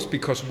it was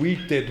because we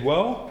did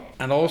well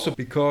and also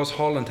because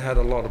Holland had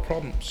a lot of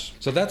problems.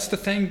 So that's the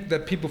thing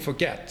that people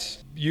forget.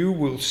 You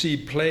will see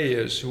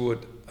players who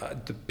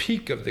at the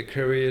peak of their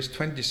careers,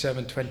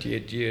 27,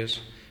 28 years,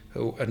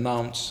 who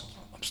announce,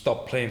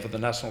 stop playing for the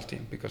national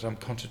team because I'm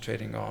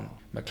concentrating on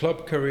my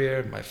club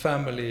career, my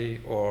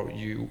family, or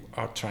you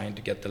are trying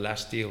to get the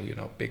last deal,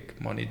 big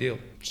money deal.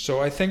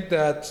 So I think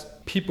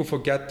that people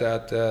forget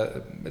that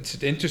it's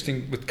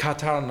interesting with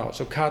Qatar now.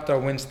 So Qatar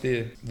wins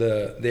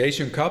the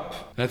Asian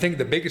Cup, and I think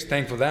the biggest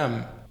thing for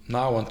them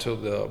now until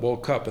the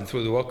World Cup and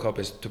through the World Cup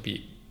is to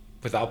be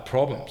without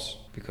problems.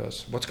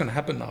 Because what's going to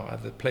happen now? Are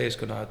the players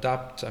going to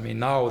adapt? I mean,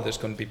 now there's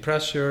going to be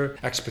pressure,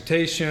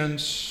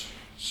 expectations.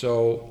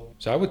 So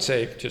I would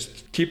say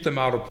just keep them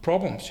out of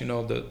problems,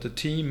 the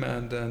team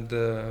and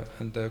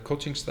the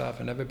coaching staff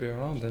and everybody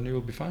around, then you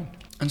will be fine.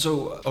 And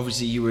so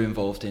obviously you were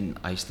involved in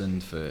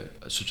Iceland for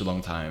such a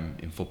long time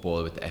in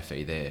football with the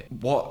FA there.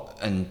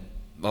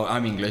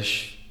 I'm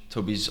English,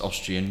 Toby's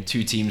Austrian,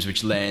 2 teams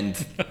which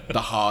learned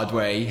the hard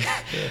way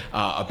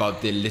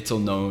about the little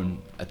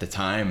known at the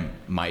time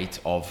might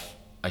of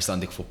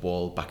Icelandic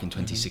football back in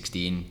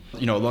 2016.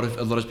 A lot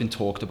has been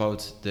talked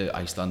about the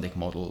Icelandic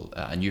model,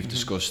 and you've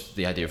discussed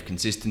the idea of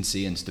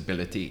consistency and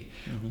stability.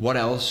 What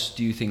else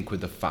do you think were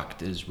the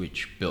factors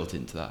which built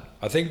into that?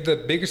 I think the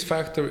biggest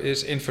factor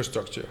is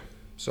infrastructure.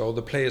 So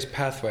the player's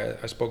pathway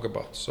I spoke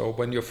about. So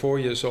when you're 4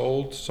 years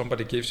old,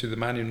 somebody gives you the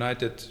Man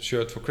United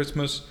shirt for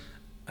Christmas,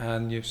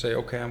 and you say,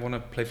 okay, I want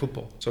to play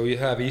football. So you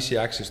have easy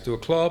access to a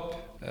club.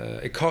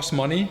 It costs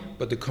money,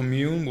 but the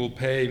commune will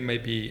pay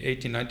maybe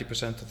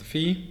 80-90% of the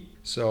fee.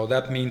 So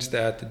that means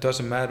that it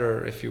doesn't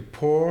matter if you're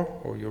poor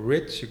or you're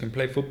rich, you can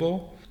play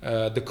football.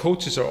 The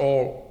coaches are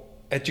all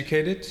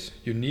educated.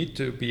 You need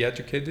to be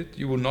educated.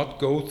 You will not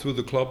go through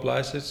the club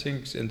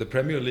licensing in the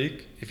Premier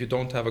League if you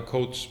don't have a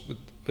coach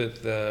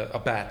with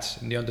a badge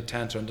in the under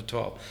 10s or under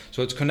 12.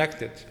 So it's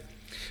connected.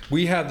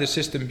 We have the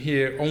system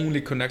here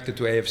only connected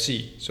to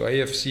AFC. So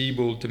AFC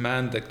will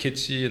demand that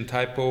Kitsi and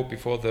Taipo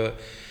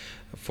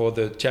for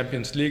the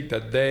Champions League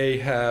that they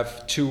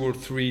have 2 or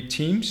 3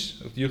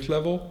 teams at youth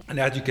level and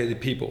educated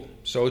people.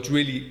 So it's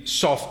really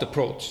soft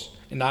approach.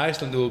 In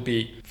Iceland, it will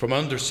be from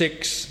under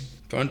 6,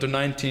 for under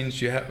 19s,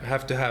 you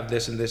have to have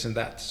this and this and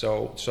that.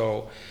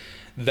 So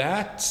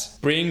that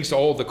brings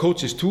all the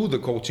coaches to the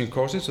coaching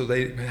courses, so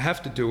they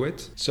have to do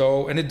it.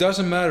 So, and it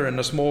doesn't matter, in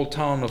a small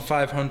town of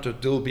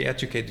 500, there will be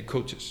educated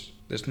coaches.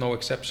 There's no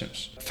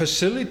exceptions.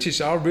 Facilities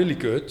are really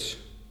good.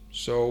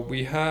 So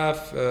we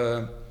have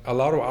a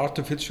lot of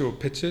artificial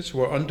pitches.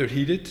 We're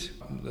underheated.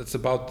 That's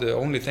about the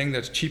only thing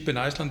that's cheap in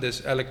Iceland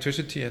is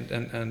electricity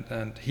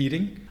and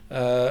heating.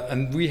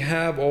 And we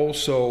have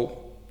also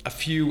a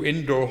few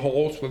indoor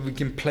halls where we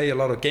can play a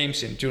lot of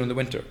games in during the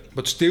winter.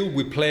 But still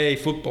we play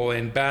football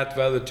in bad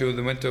weather during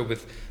the winter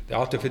with the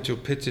artificial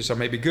pitches are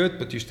maybe good,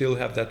 but you still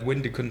have that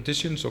windy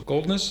conditions or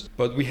coldness.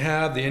 But we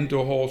have the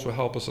indoor halls will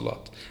help us a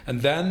lot.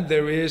 And then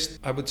there is,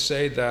 I would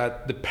say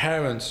that the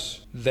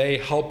parents, they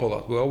help a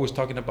lot. We're always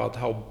talking about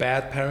how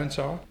bad parents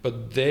are,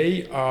 but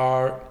they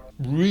are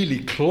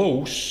really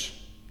close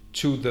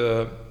to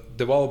the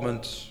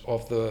development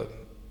of the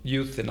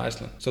youth in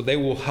Iceland. So they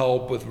will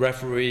help with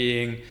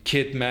refereeing,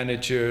 kid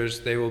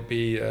managers. They will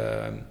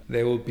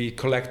be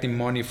collecting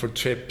money for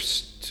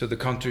trips to the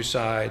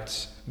countryside.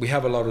 We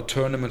have a lot of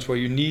tournaments where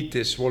you need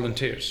these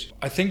volunteers.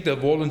 I think the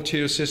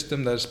volunteer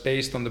system that's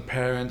based on the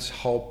parents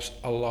helps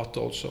a lot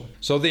also.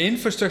 So the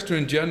infrastructure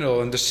in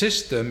general and the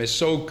system is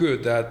so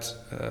good that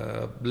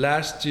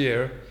last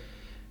year,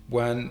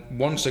 when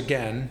once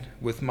again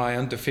with my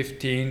under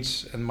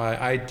 15s and my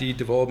ID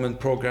development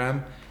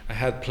program, I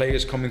had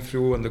players coming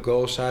through on the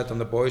girls' side, on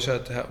the boys'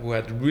 side, who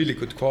had really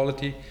good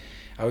quality.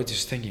 I was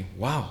just thinking,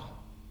 wow,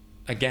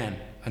 again,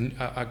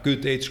 a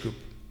good age group.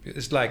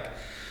 It's like,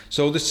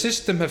 so the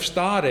system have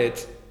started.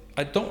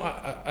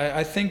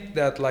 I think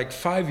that like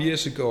 5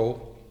 years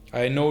ago,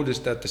 I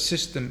noticed that the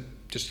system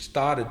just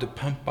started to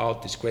pump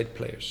out these great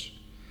players.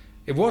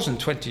 It wasn't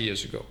 20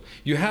 years ago.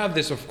 You have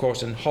this, of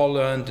course, in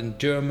Holland and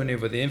Germany,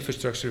 where the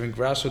infrastructure in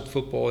grassroots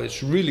football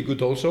is really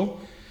good also.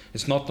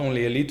 It's not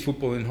only elite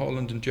football in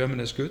Holland and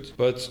Germany is good,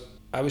 but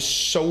I was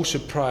so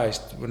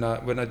surprised when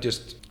I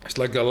just, it's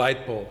like a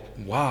light bulb.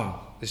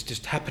 Wow, it's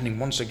just happening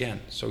once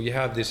again. So you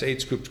have this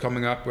age group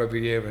coming up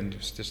every year, and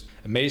it's just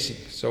amazing.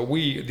 So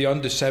the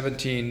under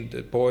 17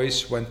 the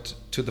boys went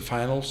to the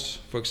finals,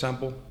 for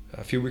example,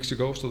 a few weeks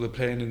ago, so they're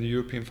playing in the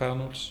European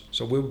finals.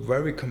 So we're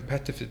very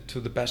competitive to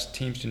the best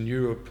teams in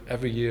Europe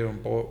every year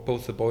on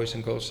both the boys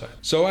and girls side.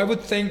 So I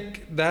would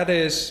think that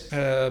is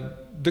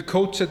the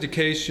coach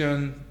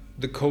education.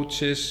 The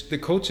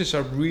coaches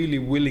are really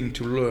willing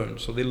to learn,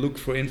 so they look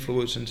for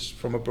influences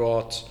from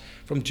abroad,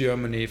 from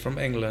Germany, from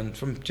England,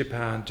 from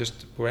Japan,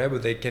 just wherever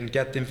they can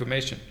get the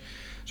information.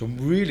 So I'm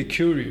really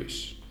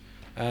curious.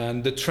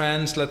 And the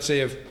trends, let's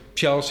say if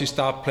Chelsea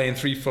start playing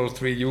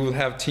 3-4-3, you will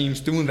have teams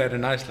doing that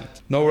in Iceland.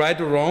 No right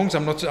or wrongs.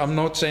 I'm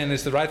not saying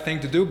it's the right thing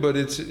to do, but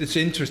it's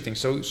interesting.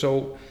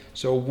 So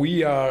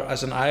we are,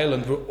 as an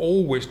island, we're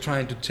always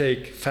trying to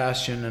take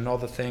fashion and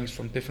other things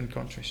from different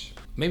countries.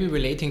 Maybe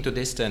relating to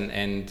this then,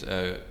 and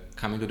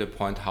coming to the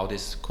point how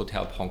this could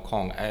help Hong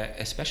Kong, I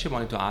especially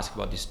wanted to ask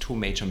about these two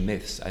major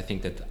myths I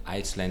think that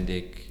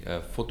Icelandic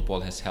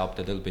football has helped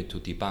a little bit to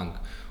debunk.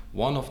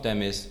 One of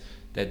them is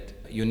that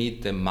you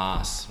need the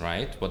mass,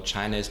 right? What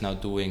China is now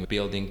doing,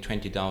 building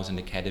 20,000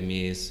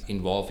 academies,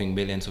 involving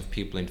millions of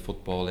people in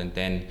football, and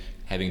then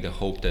having the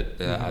hope that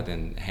there are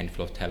then a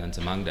handful of talents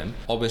among them.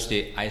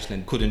 Obviously,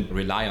 Iceland couldn't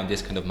rely on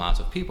this kind of mass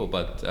of people,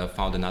 but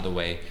found another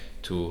way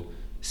to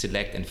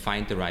select and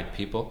find the right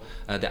people.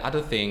 The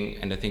other thing,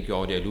 and I think you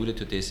already alluded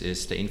to this,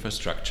 is the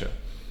infrastructure.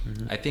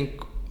 I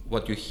think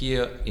what you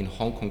hear in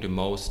Hong Kong the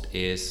most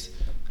is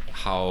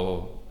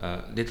how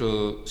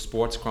little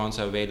sports grounds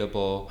are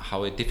available,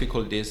 how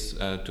difficult it is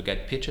to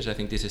get pitches. I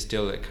think this is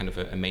still a kind of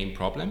a main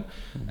problem.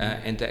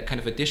 And the kind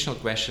of additional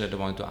question that I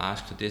wanted to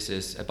ask to this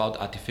is about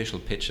artificial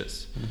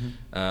pitches,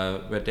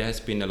 where there has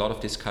been a lot of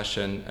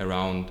discussion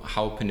around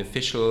how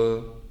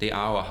beneficial they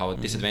are or how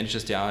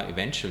disadvantageous they are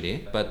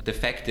eventually. But the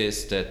fact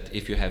is that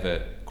if you have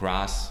a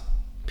grass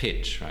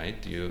pitch, right,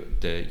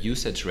 the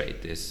usage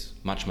rate is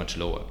much, much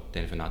lower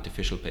than if an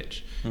artificial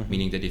pitch,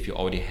 meaning that if you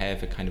already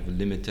have a kind of a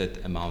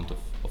limited amount of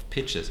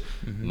pitches,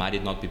 might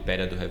it not be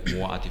better to have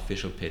more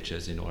artificial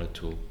pitches in order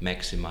to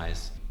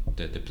maximize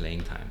the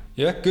playing time?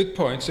 Yeah, good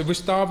point. So we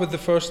start with the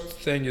first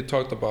thing you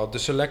talked about, the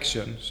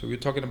selection. So we're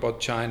talking about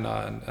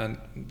China, and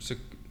it's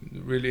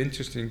really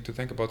interesting to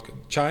think about.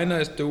 China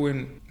is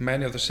doing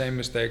many of the same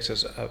mistakes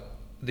as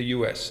the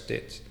US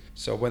did.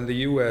 So when the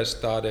US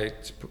started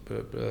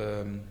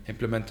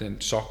implementing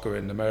soccer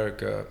in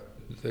America,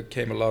 there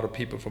came a lot of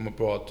people from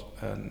abroad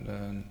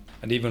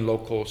and even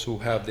locals who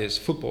have these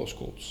football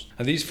schools.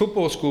 And these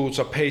football schools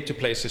are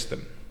pay-to-play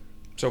system.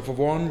 So for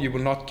one, you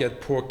will not get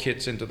poor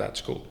kids into that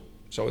school.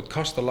 So it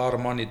costs a lot of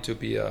money to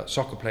be a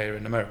soccer player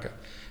in America.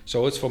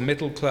 So it's for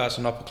middle class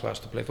and upper class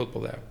to play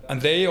football there.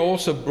 And they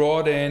also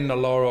brought in a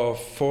lot of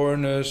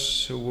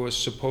foreigners who were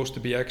supposed to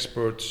be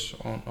experts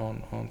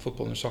on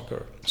football and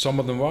soccer. Some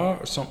of them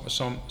are,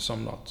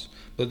 some not.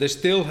 But they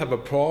still have a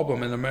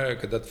problem in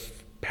America that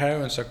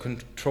parents are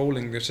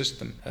controlling the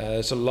system.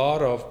 There's a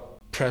lot of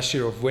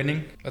pressure of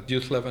winning at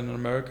youth level in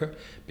America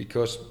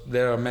because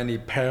there are many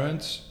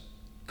parents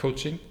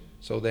coaching.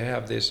 So they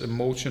have this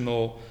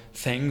emotional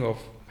thing of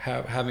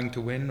having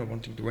to win or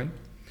wanting to win.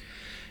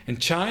 In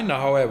China,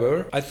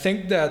 however, I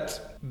think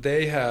that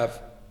they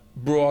have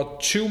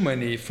brought too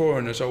many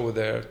foreigners over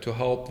there to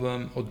help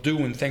them or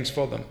doing things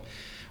for them.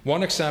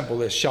 One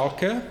example is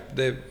Schalke.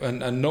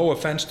 And no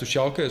offense to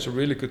Schalke, it's a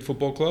really good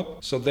football club.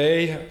 So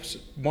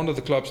one of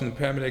the clubs in the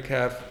Premier League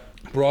have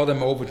brought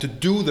them over to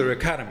do their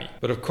academy.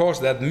 But of course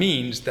that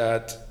means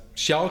that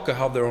Schalke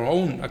have their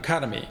own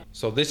academy.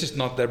 So this is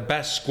not their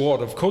best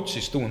squad of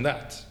coaches doing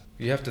that.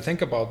 You have to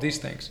think about these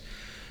things.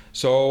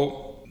 So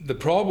the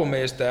problem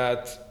is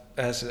that,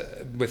 as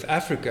with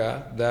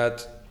Africa,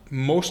 that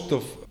most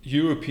of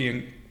European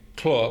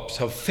clubs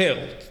have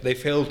failed. They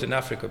failed in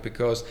Africa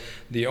because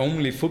the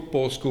only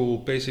football school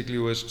basically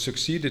was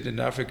succeeded in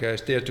Africa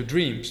is Dare to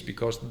Dreams,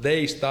 because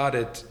they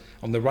started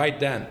on the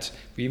right end.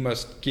 We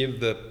must give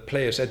the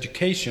players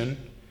education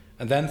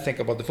and then think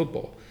about the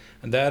football.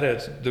 And that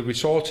is, the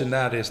result in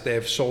that is they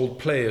have sold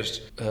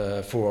players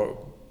for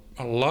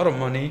a lot of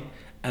money,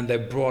 and they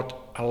brought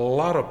a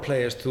lot of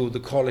players through the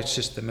college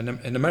system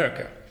in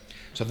America.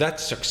 So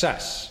that's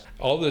success.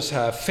 Others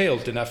have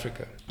failed in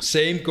Africa.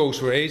 Same goes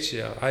for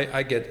Asia.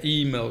 I get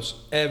emails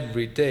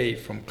every day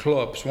from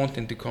clubs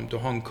wanting to come to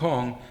Hong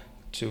Kong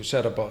to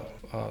set up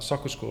a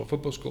soccer school or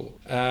football school.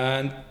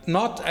 And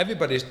not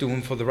everybody is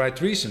doing for the right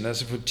reason.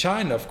 As for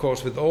China, of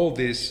course, with all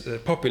this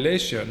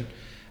population,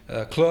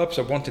 clubs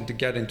are wanting to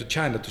get into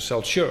China to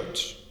sell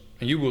shirts.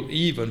 And you will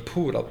even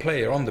put a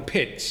player on the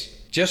pitch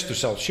just to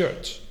sell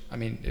shirts. I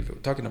mean, if we're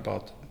talking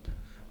about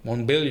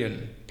 1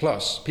 billion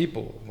plus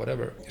people,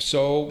 whatever.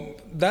 So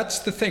that's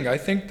the thing. I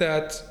think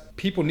that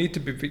people need to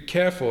be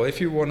careful. If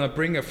you want to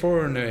bring a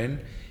foreigner in,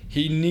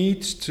 he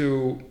needs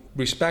to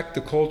respect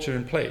the culture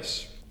in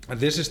place. And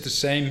this is the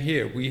same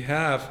here. We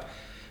have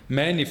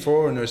many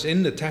foreigners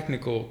in the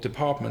technical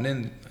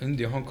department in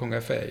the Hong Kong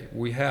FA.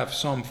 We have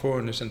some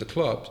foreigners in the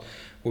clubs.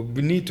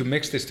 We need to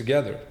mix this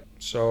together.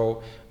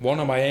 So one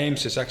of my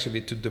aims is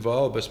actually to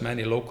develop as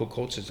many local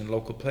coaches and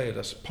local players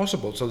as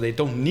possible, so they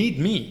don't need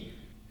me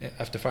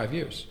after 5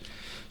 years.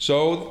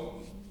 So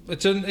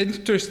it's an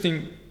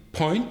interesting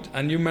point,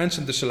 and you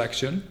mentioned the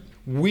selection.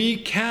 We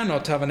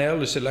cannot have an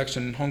early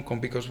selection in Hong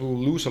Kong because we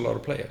will lose a lot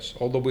of players.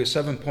 Although we're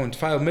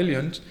 7.5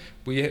 million,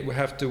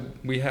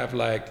 we have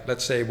like,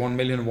 let's say 1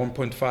 million,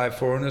 1.5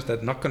 foreigners that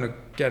are not going to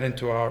get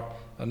into our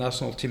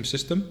national team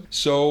system.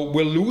 So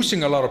we're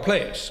losing a lot of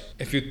players.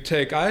 If you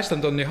take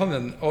Iceland on the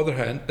other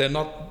hand, they're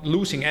not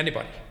losing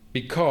anybody,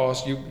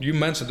 because you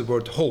mentioned the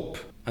word hope,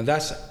 and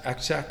that's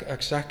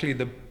exactly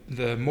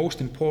the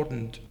most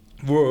important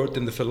word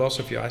in the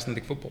philosophy of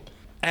Icelandic football.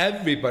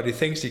 Everybody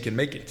thinks he can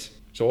make it.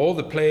 So all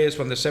the players,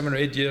 when they're 7 or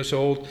 8 years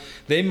old,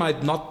 they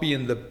might not be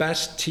in the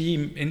best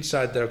team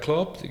inside their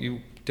club.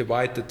 You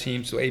divide the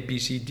teams to A, B,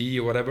 C, D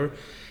or whatever,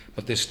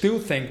 but they still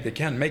think they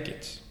can make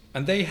it.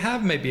 And they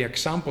have maybe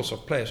examples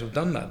of players who've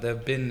done that.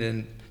 They've been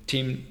in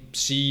team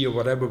C or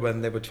whatever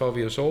when they were 12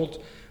 years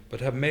old, but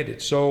have made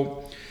it.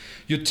 So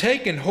you're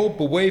taking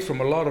hope away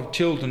from a lot of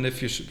children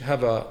if you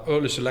have an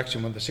early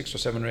selection when they're 6 or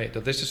 7 or 8.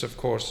 This is, of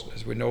course,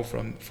 as we know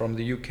from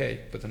the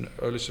UK, with an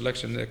early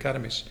selection in the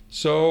academies.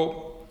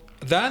 So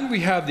then we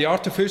have the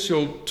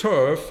artificial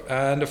turf,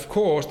 and of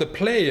course the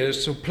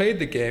players who played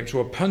the games, who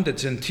are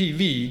pundits in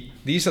TV,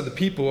 these are the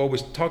people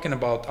always talking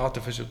about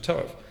artificial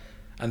turf.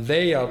 And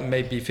they are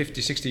maybe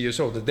 50, 60 years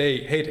old, that they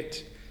hate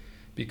it.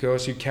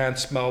 Because you can't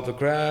smell the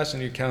grass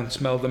and you can't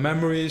smell the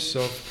memories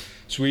of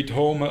Sweet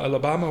Home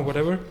Alabama or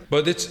whatever.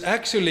 But it's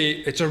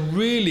a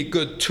really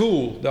good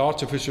tool, the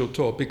artificial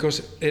turf,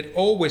 because it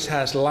always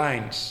has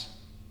lines.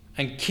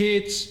 And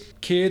kids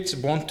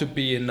want to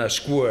be in a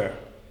square.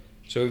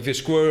 So if you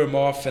square them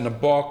off in a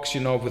box,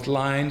 with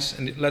lines,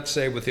 and let's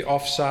say with the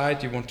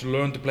offside, you want to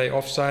learn to play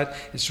offside,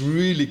 it's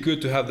really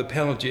good to have the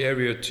penalty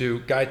area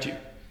to guide you.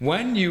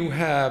 When you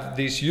have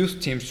these youth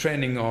teams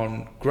training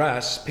on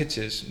grass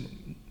pitches,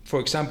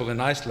 for example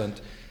in Iceland,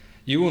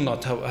 you will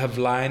not have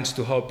lines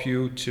to help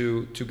you,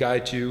 to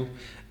guide you,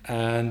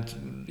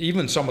 and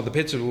even some of the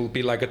pitches will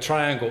be like a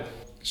triangle.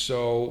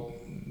 So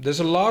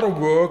there's a lot of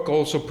work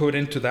also put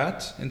into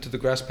the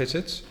grass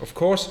pitches. Of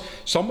course,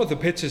 some of the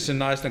pitches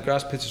in Iceland,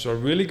 grass pitches, are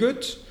really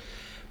good,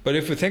 but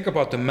if we think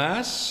about the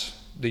mass,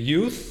 the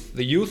youth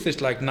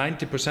is like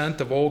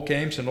 90% of all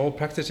games and all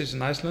practices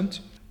in Iceland.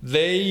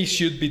 They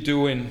should be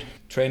doing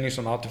trainings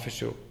on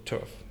artificial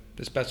turf.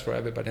 It's best for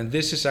everybody, and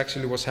this is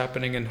actually what's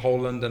happening in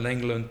Holland and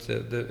England.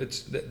 That's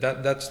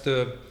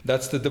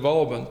the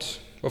development.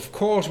 Of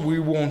course, we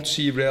won't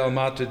see Real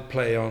Madrid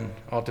play on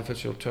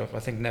artificial turf. I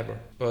think never.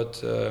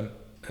 But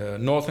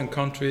northern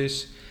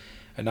countries,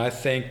 and I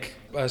think,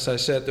 as I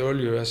said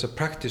earlier, as a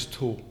practice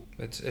tool,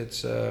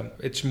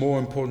 it's more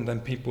important than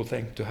people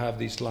think to have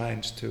these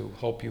lines to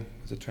help you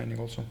with the training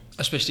also.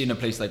 Especially in a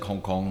place like Hong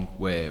Kong,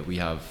 where we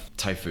have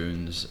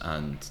typhoons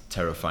and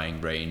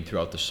terrifying rain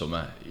throughout the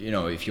summer.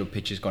 If your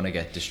pitch is going to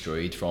get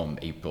destroyed from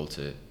April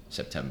to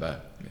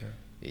September,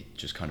 it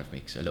just kind of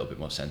makes a little bit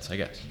more sense, I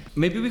guess.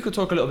 Maybe we could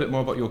talk a little bit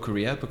more about your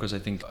career, because I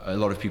think a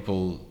lot of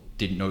people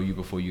didn't know you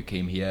before you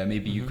came here.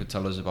 Maybe you could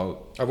tell us about...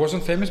 I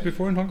wasn't famous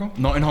before in Hong Kong?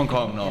 Not in Hong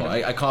Kong, no.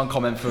 I can't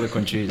comment for the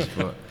countries,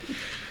 but...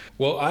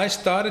 Well, I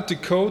started to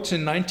coach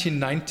in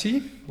 1990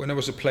 when I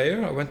was a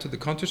player. I went to the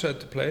countryside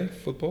to play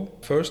football.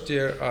 First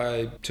year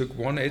I took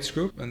one age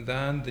group, and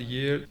then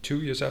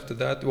 2 years after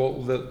that,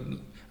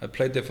 I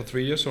played there for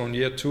 3 years. So in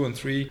year 2 and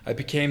 3, I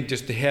became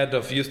just the head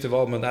of youth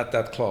development at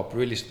that club,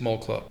 really small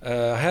club.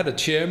 I had a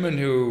chairman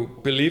who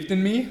believed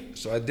in me,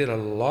 so I did a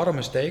lot of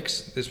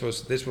mistakes. This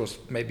was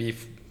maybe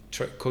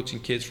coaching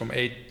kids from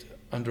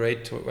under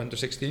 8 to under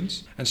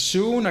 16s. And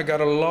soon I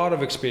got a lot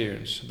of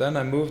experience. Then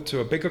I moved to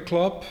a bigger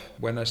club.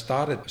 When I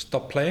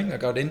stopped playing. I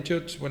got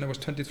injured when I was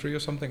 23 or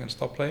something and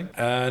stopped playing.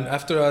 And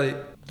after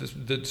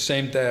the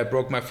same day I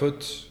broke my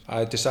foot,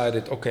 I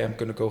decided, okay, I'm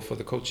going to go for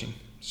the coaching.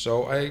 So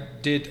I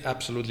did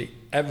absolutely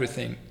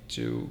everything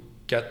to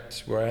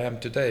get where I am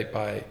today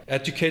by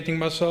educating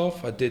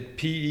myself. I did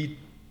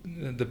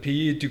the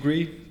PE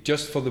degree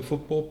just for the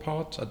football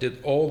part. I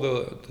did all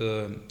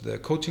the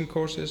coaching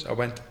courses. I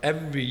went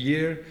every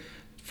year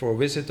for a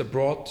visit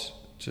abroad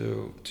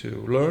to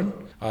learn.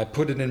 I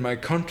put it in my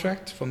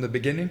contract from the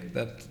beginning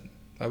that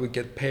I would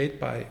get paid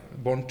by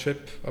one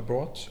trip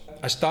abroad.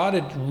 I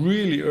started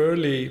really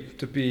early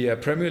to be a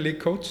Premier League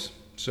coach,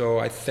 so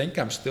I think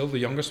I'm still the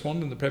youngest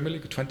one in the Premier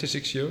League,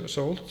 26 years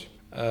old.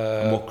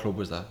 And what club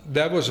was that?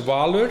 That was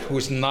Valur, who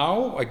is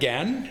now,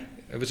 again,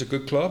 it was a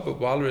good club, but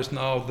Valur is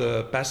now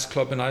the best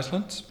club in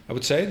Iceland. I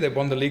would say they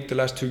won the league the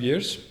last 2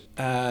 years.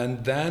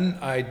 And then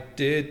I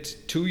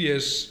did 2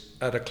 years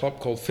at a club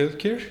called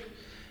Fylkir.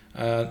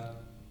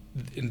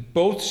 In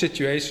both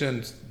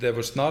situations, there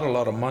was not a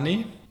lot of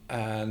money.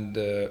 And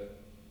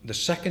the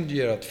second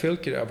year at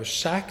Fylkir, I was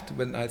sacked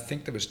when I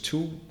think there was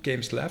 2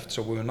 games left.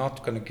 So we were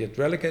not going to get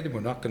relegated.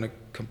 We're not going to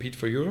compete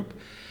for Europe.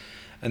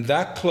 And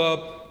that club,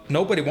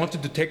 nobody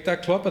wanted to take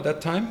that club at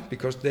that time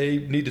because they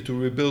needed to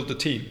rebuild the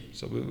team.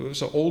 So it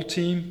was an old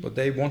team, but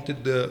they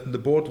wanted the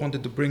board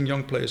wanted to bring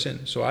young players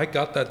in. So I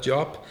got that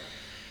job,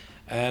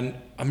 and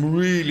I'm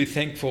really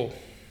thankful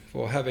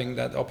for having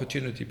that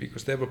opportunity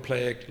because they were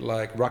playing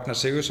like Ragnar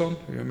Sigurðsson.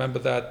 You remember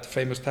that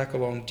famous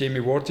tackle on Jamie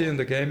Vardy in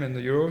the game in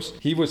the Euros?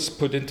 He was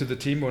put into the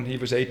team when he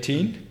was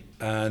 18,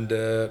 and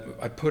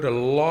I put a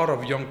lot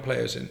of young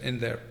players in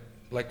there,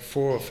 like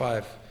 4 or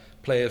 5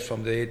 players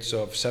from the age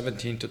of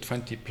 17 to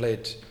 20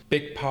 played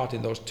big part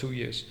in those 2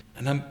 years.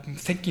 And I'm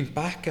thinking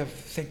back, I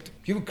think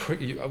you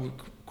were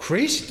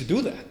crazy to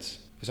do that.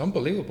 It's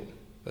unbelievable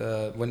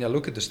when you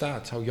look at the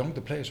stats, how young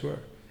the players were.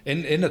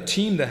 In a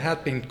team that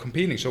had been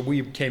competing. So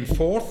we came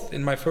 4th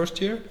in my first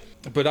year,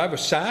 but I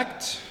was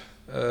sacked.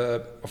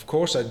 Of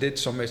course, I did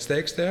some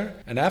mistakes there.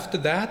 And after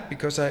that,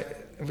 because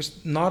it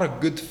was not a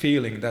good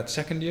feeling that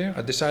second year,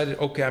 I decided,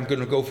 okay, I'm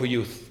going to go for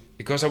youth.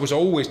 Because I was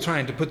always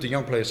trying to put the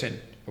young players in.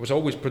 I was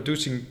always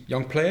producing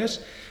young players,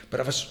 but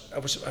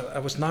I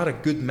was not a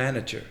good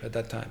manager at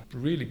that time.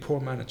 Really poor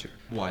manager.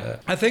 Why?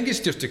 I think it's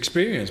just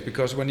experience,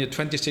 because when you're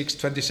 26,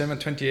 27,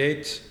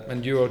 28,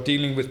 and you are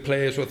dealing with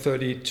players who are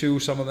 32,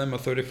 some of them are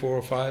 34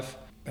 or 5,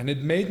 and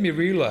it made me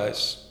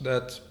realize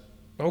that,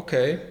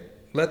 okay,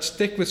 let's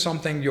stick with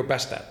something you're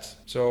best at.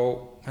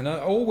 So, and I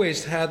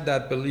always had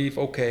that belief,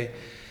 okay,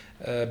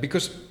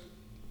 because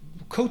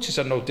coaches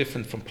are no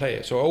different from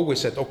players. So I always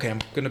said, okay, I'm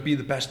going to be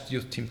the best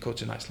youth team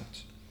coach in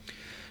Iceland.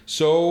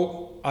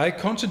 So I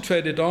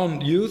concentrated on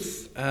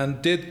youth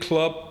and did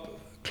club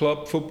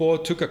football.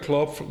 Took a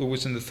club that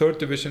was in the 3rd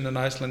division in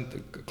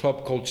Iceland, a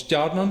club called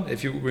Stjarnan.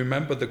 If you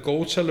remember the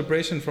goal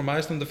celebration from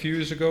Iceland a few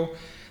years ago,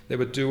 they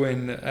were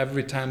doing,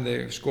 every time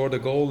they scored a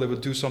goal, they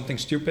would do something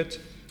stupid.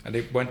 And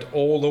it went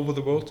all over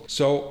the world.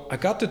 So I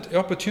got the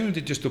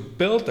opportunity just to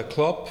build a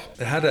club.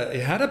 It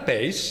had a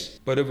base,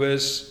 but it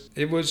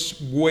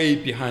was way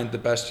behind the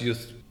best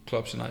youth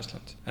clubs in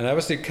Iceland. And I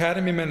was the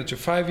academy manager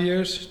 5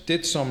 years,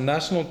 did some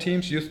national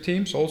teams, youth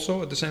teams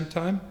also at the same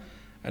time.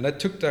 And I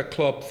took that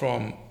club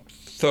from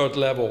 3rd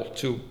level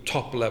to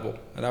top level.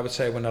 And I would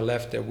say when I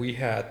left there, we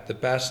had the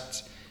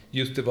best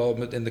youth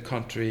development in the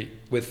country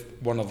with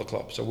one of the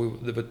clubs. So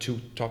there were 2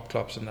 top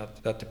clubs in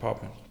that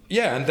department.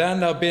 Yeah, and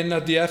then I've been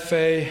at the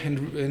FA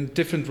in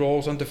different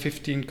roles, under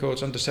 15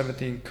 coach, under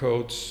 17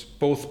 coach,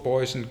 both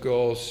boys and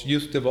girls,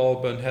 youth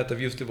development, head of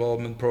youth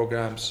development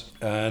programs.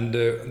 And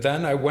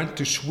then I went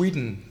to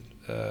Sweden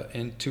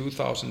in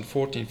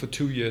 2014 for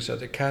 2 years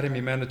as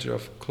academy manager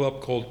of a club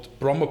called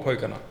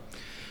Brommapojkarna.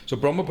 So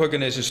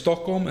Brommapojkarna is in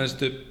Stockholm and it's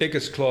the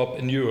biggest club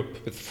in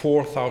Europe with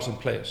 4,000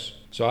 players.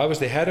 So I was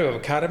the head of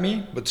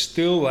academy, but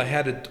still I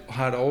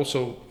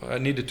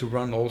needed to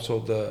run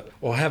also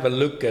have a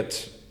look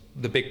at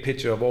the big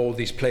picture of all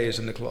these players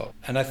in the club.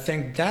 And I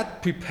think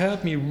that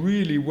prepared me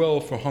really well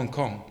for Hong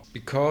Kong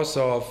because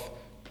of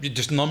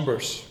just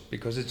numbers,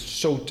 because it's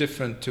so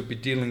different to be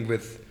dealing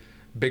with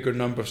bigger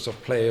numbers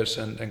of players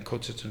and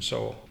coaches and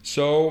so on.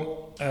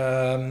 So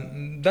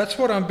that's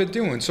what I've been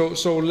doing.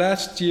 So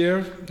last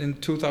year in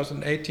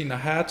 2018 I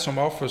had some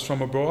offers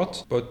from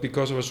abroad, but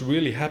because I was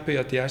really happy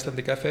at the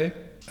Icelandic FA,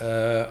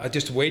 I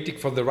just waited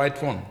for the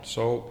right one.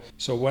 So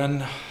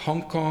when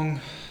Hong Kong,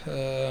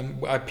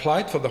 I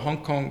applied for the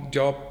Hong Kong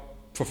job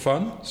for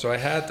fun. So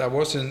I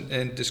was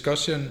in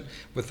discussion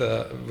with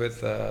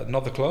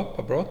another club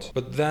abroad.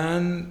 But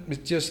then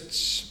it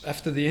just,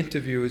 after the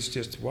interview, it's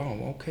just,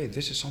 wow, okay,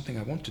 this is something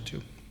I want to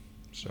do.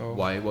 So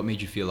why? What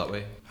made you feel that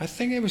way? I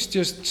think it was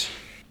just,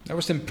 I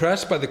was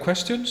impressed by the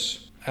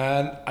questions,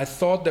 and I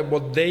thought that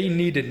what they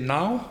needed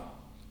now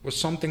was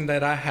something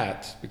that I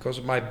had, because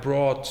of my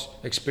broad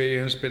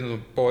experience, been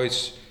in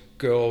boys,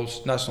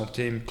 girls, national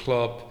team,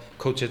 club,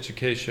 coach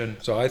education.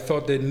 So I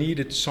thought they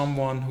needed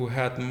someone who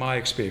had my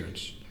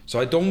experience. So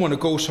I don't want to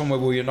go somewhere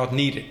where you're not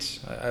needed.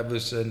 I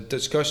was in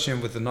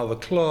discussion with another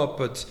club,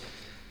 but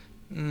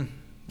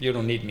you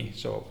don't need me.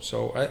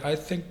 So I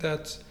think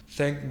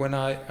when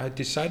I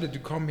decided to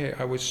come here,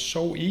 I was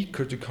so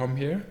eager to come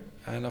here,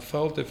 and I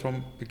felt it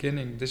from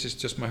beginning. This is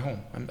just my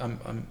home.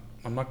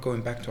 I'm not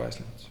going back to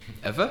Iceland.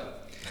 Ever?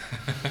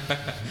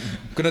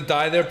 I'm gonna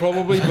die there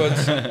probably,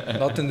 but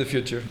not in the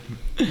future.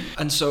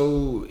 And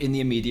so in the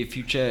immediate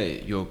future,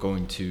 you're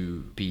going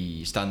to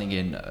be standing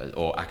in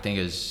or acting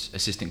as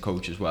assistant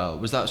coach as well.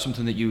 Was that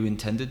something that you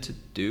intended to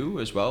do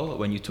as well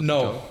when you took the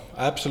job? No,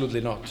 absolutely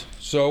not.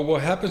 So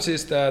what happens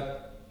is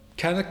that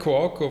Kenneth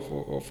Kwok,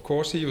 of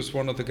course, he was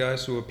one of the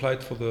guys who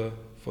applied for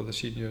the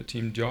senior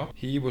team job.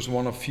 He was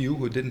one of few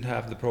who didn't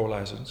have the pro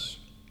license.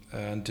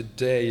 And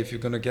today, if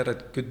you're going to get a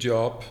good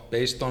job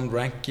based on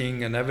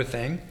ranking and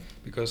everything,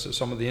 because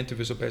some of the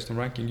interviews are based on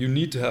ranking, you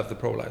need to have the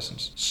pro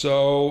license.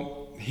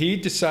 So he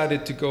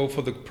decided to go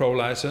for the pro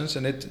license,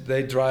 and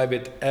they drive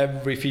it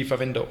every FIFA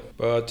window.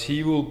 But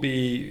he will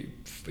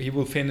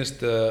finish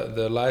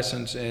the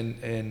license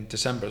in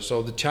December.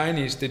 So the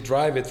Chinese, they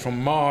drive it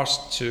from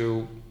March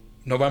to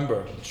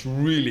November. It's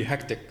really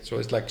hectic. So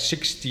it's like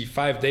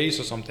 65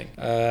 days or something.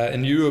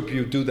 In Europe,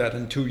 you do that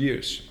in 2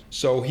 years.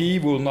 So he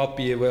will not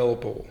be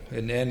available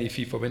in any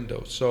FIFA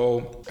window.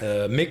 So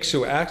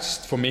Mixu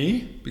asked for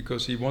me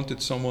because he wanted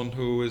someone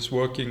who is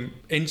working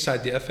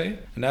inside the FA.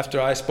 And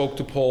after I spoke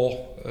to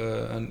Paul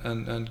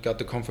and got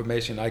the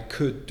confirmation, I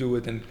could do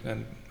it and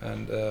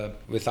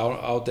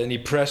without any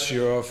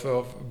pressure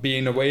of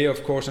being away,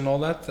 of course, and all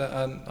that.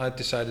 And I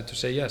decided to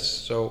say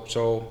yes.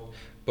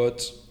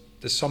 But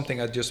there's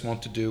something I just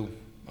want to do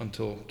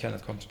until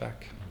Kenneth comes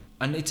back.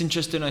 And it's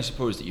interesting, I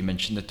suppose, that you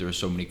mentioned that there are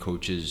so many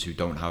coaches who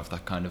don't have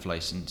that kind of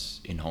license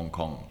in Hong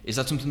Kong. Is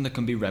that something that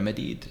can be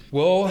remedied?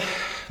 Well,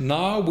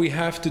 now we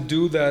have to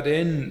do that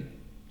in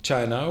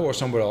China or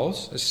somewhere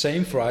else. The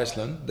same for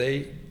Iceland.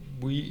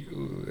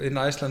 In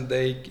Iceland,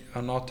 they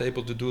are not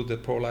able to do the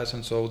pro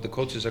license, so the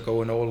coaches are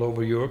going all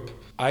over Europe.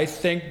 I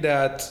think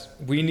that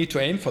we need to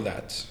aim for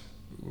that.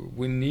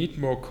 We need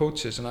more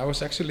coaches, and I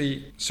was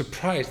actually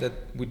surprised that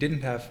we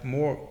didn't have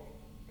more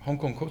Hong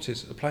Kong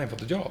coaches applying for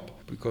the job,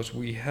 because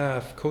we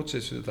have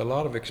coaches with a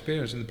lot of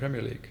experience in the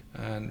Premier League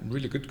and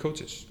really good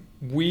coaches.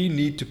 We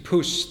need to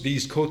push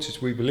these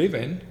coaches we believe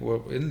in, who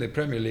are in the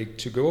Premier League,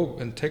 to go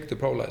and take the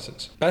pro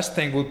license. Best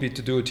thing would be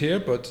to do it here,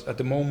 but at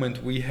the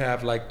moment we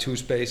have like 2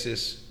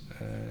 spaces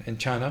in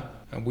China,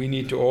 and we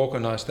need to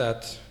organize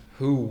that,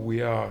 who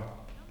we are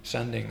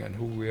sending and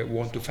who we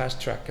want to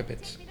fast track a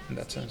bit in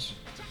that sense.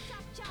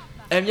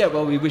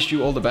 Well, we wish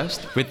you all the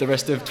best with the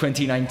rest of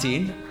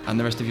 2019 and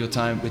the rest of your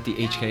time with the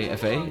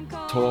HKFA.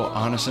 Thor,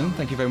 Arnason,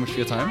 thank you very much for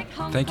your time.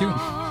 Thank you.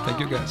 Thank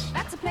you, guys.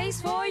 That's a place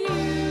for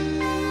you.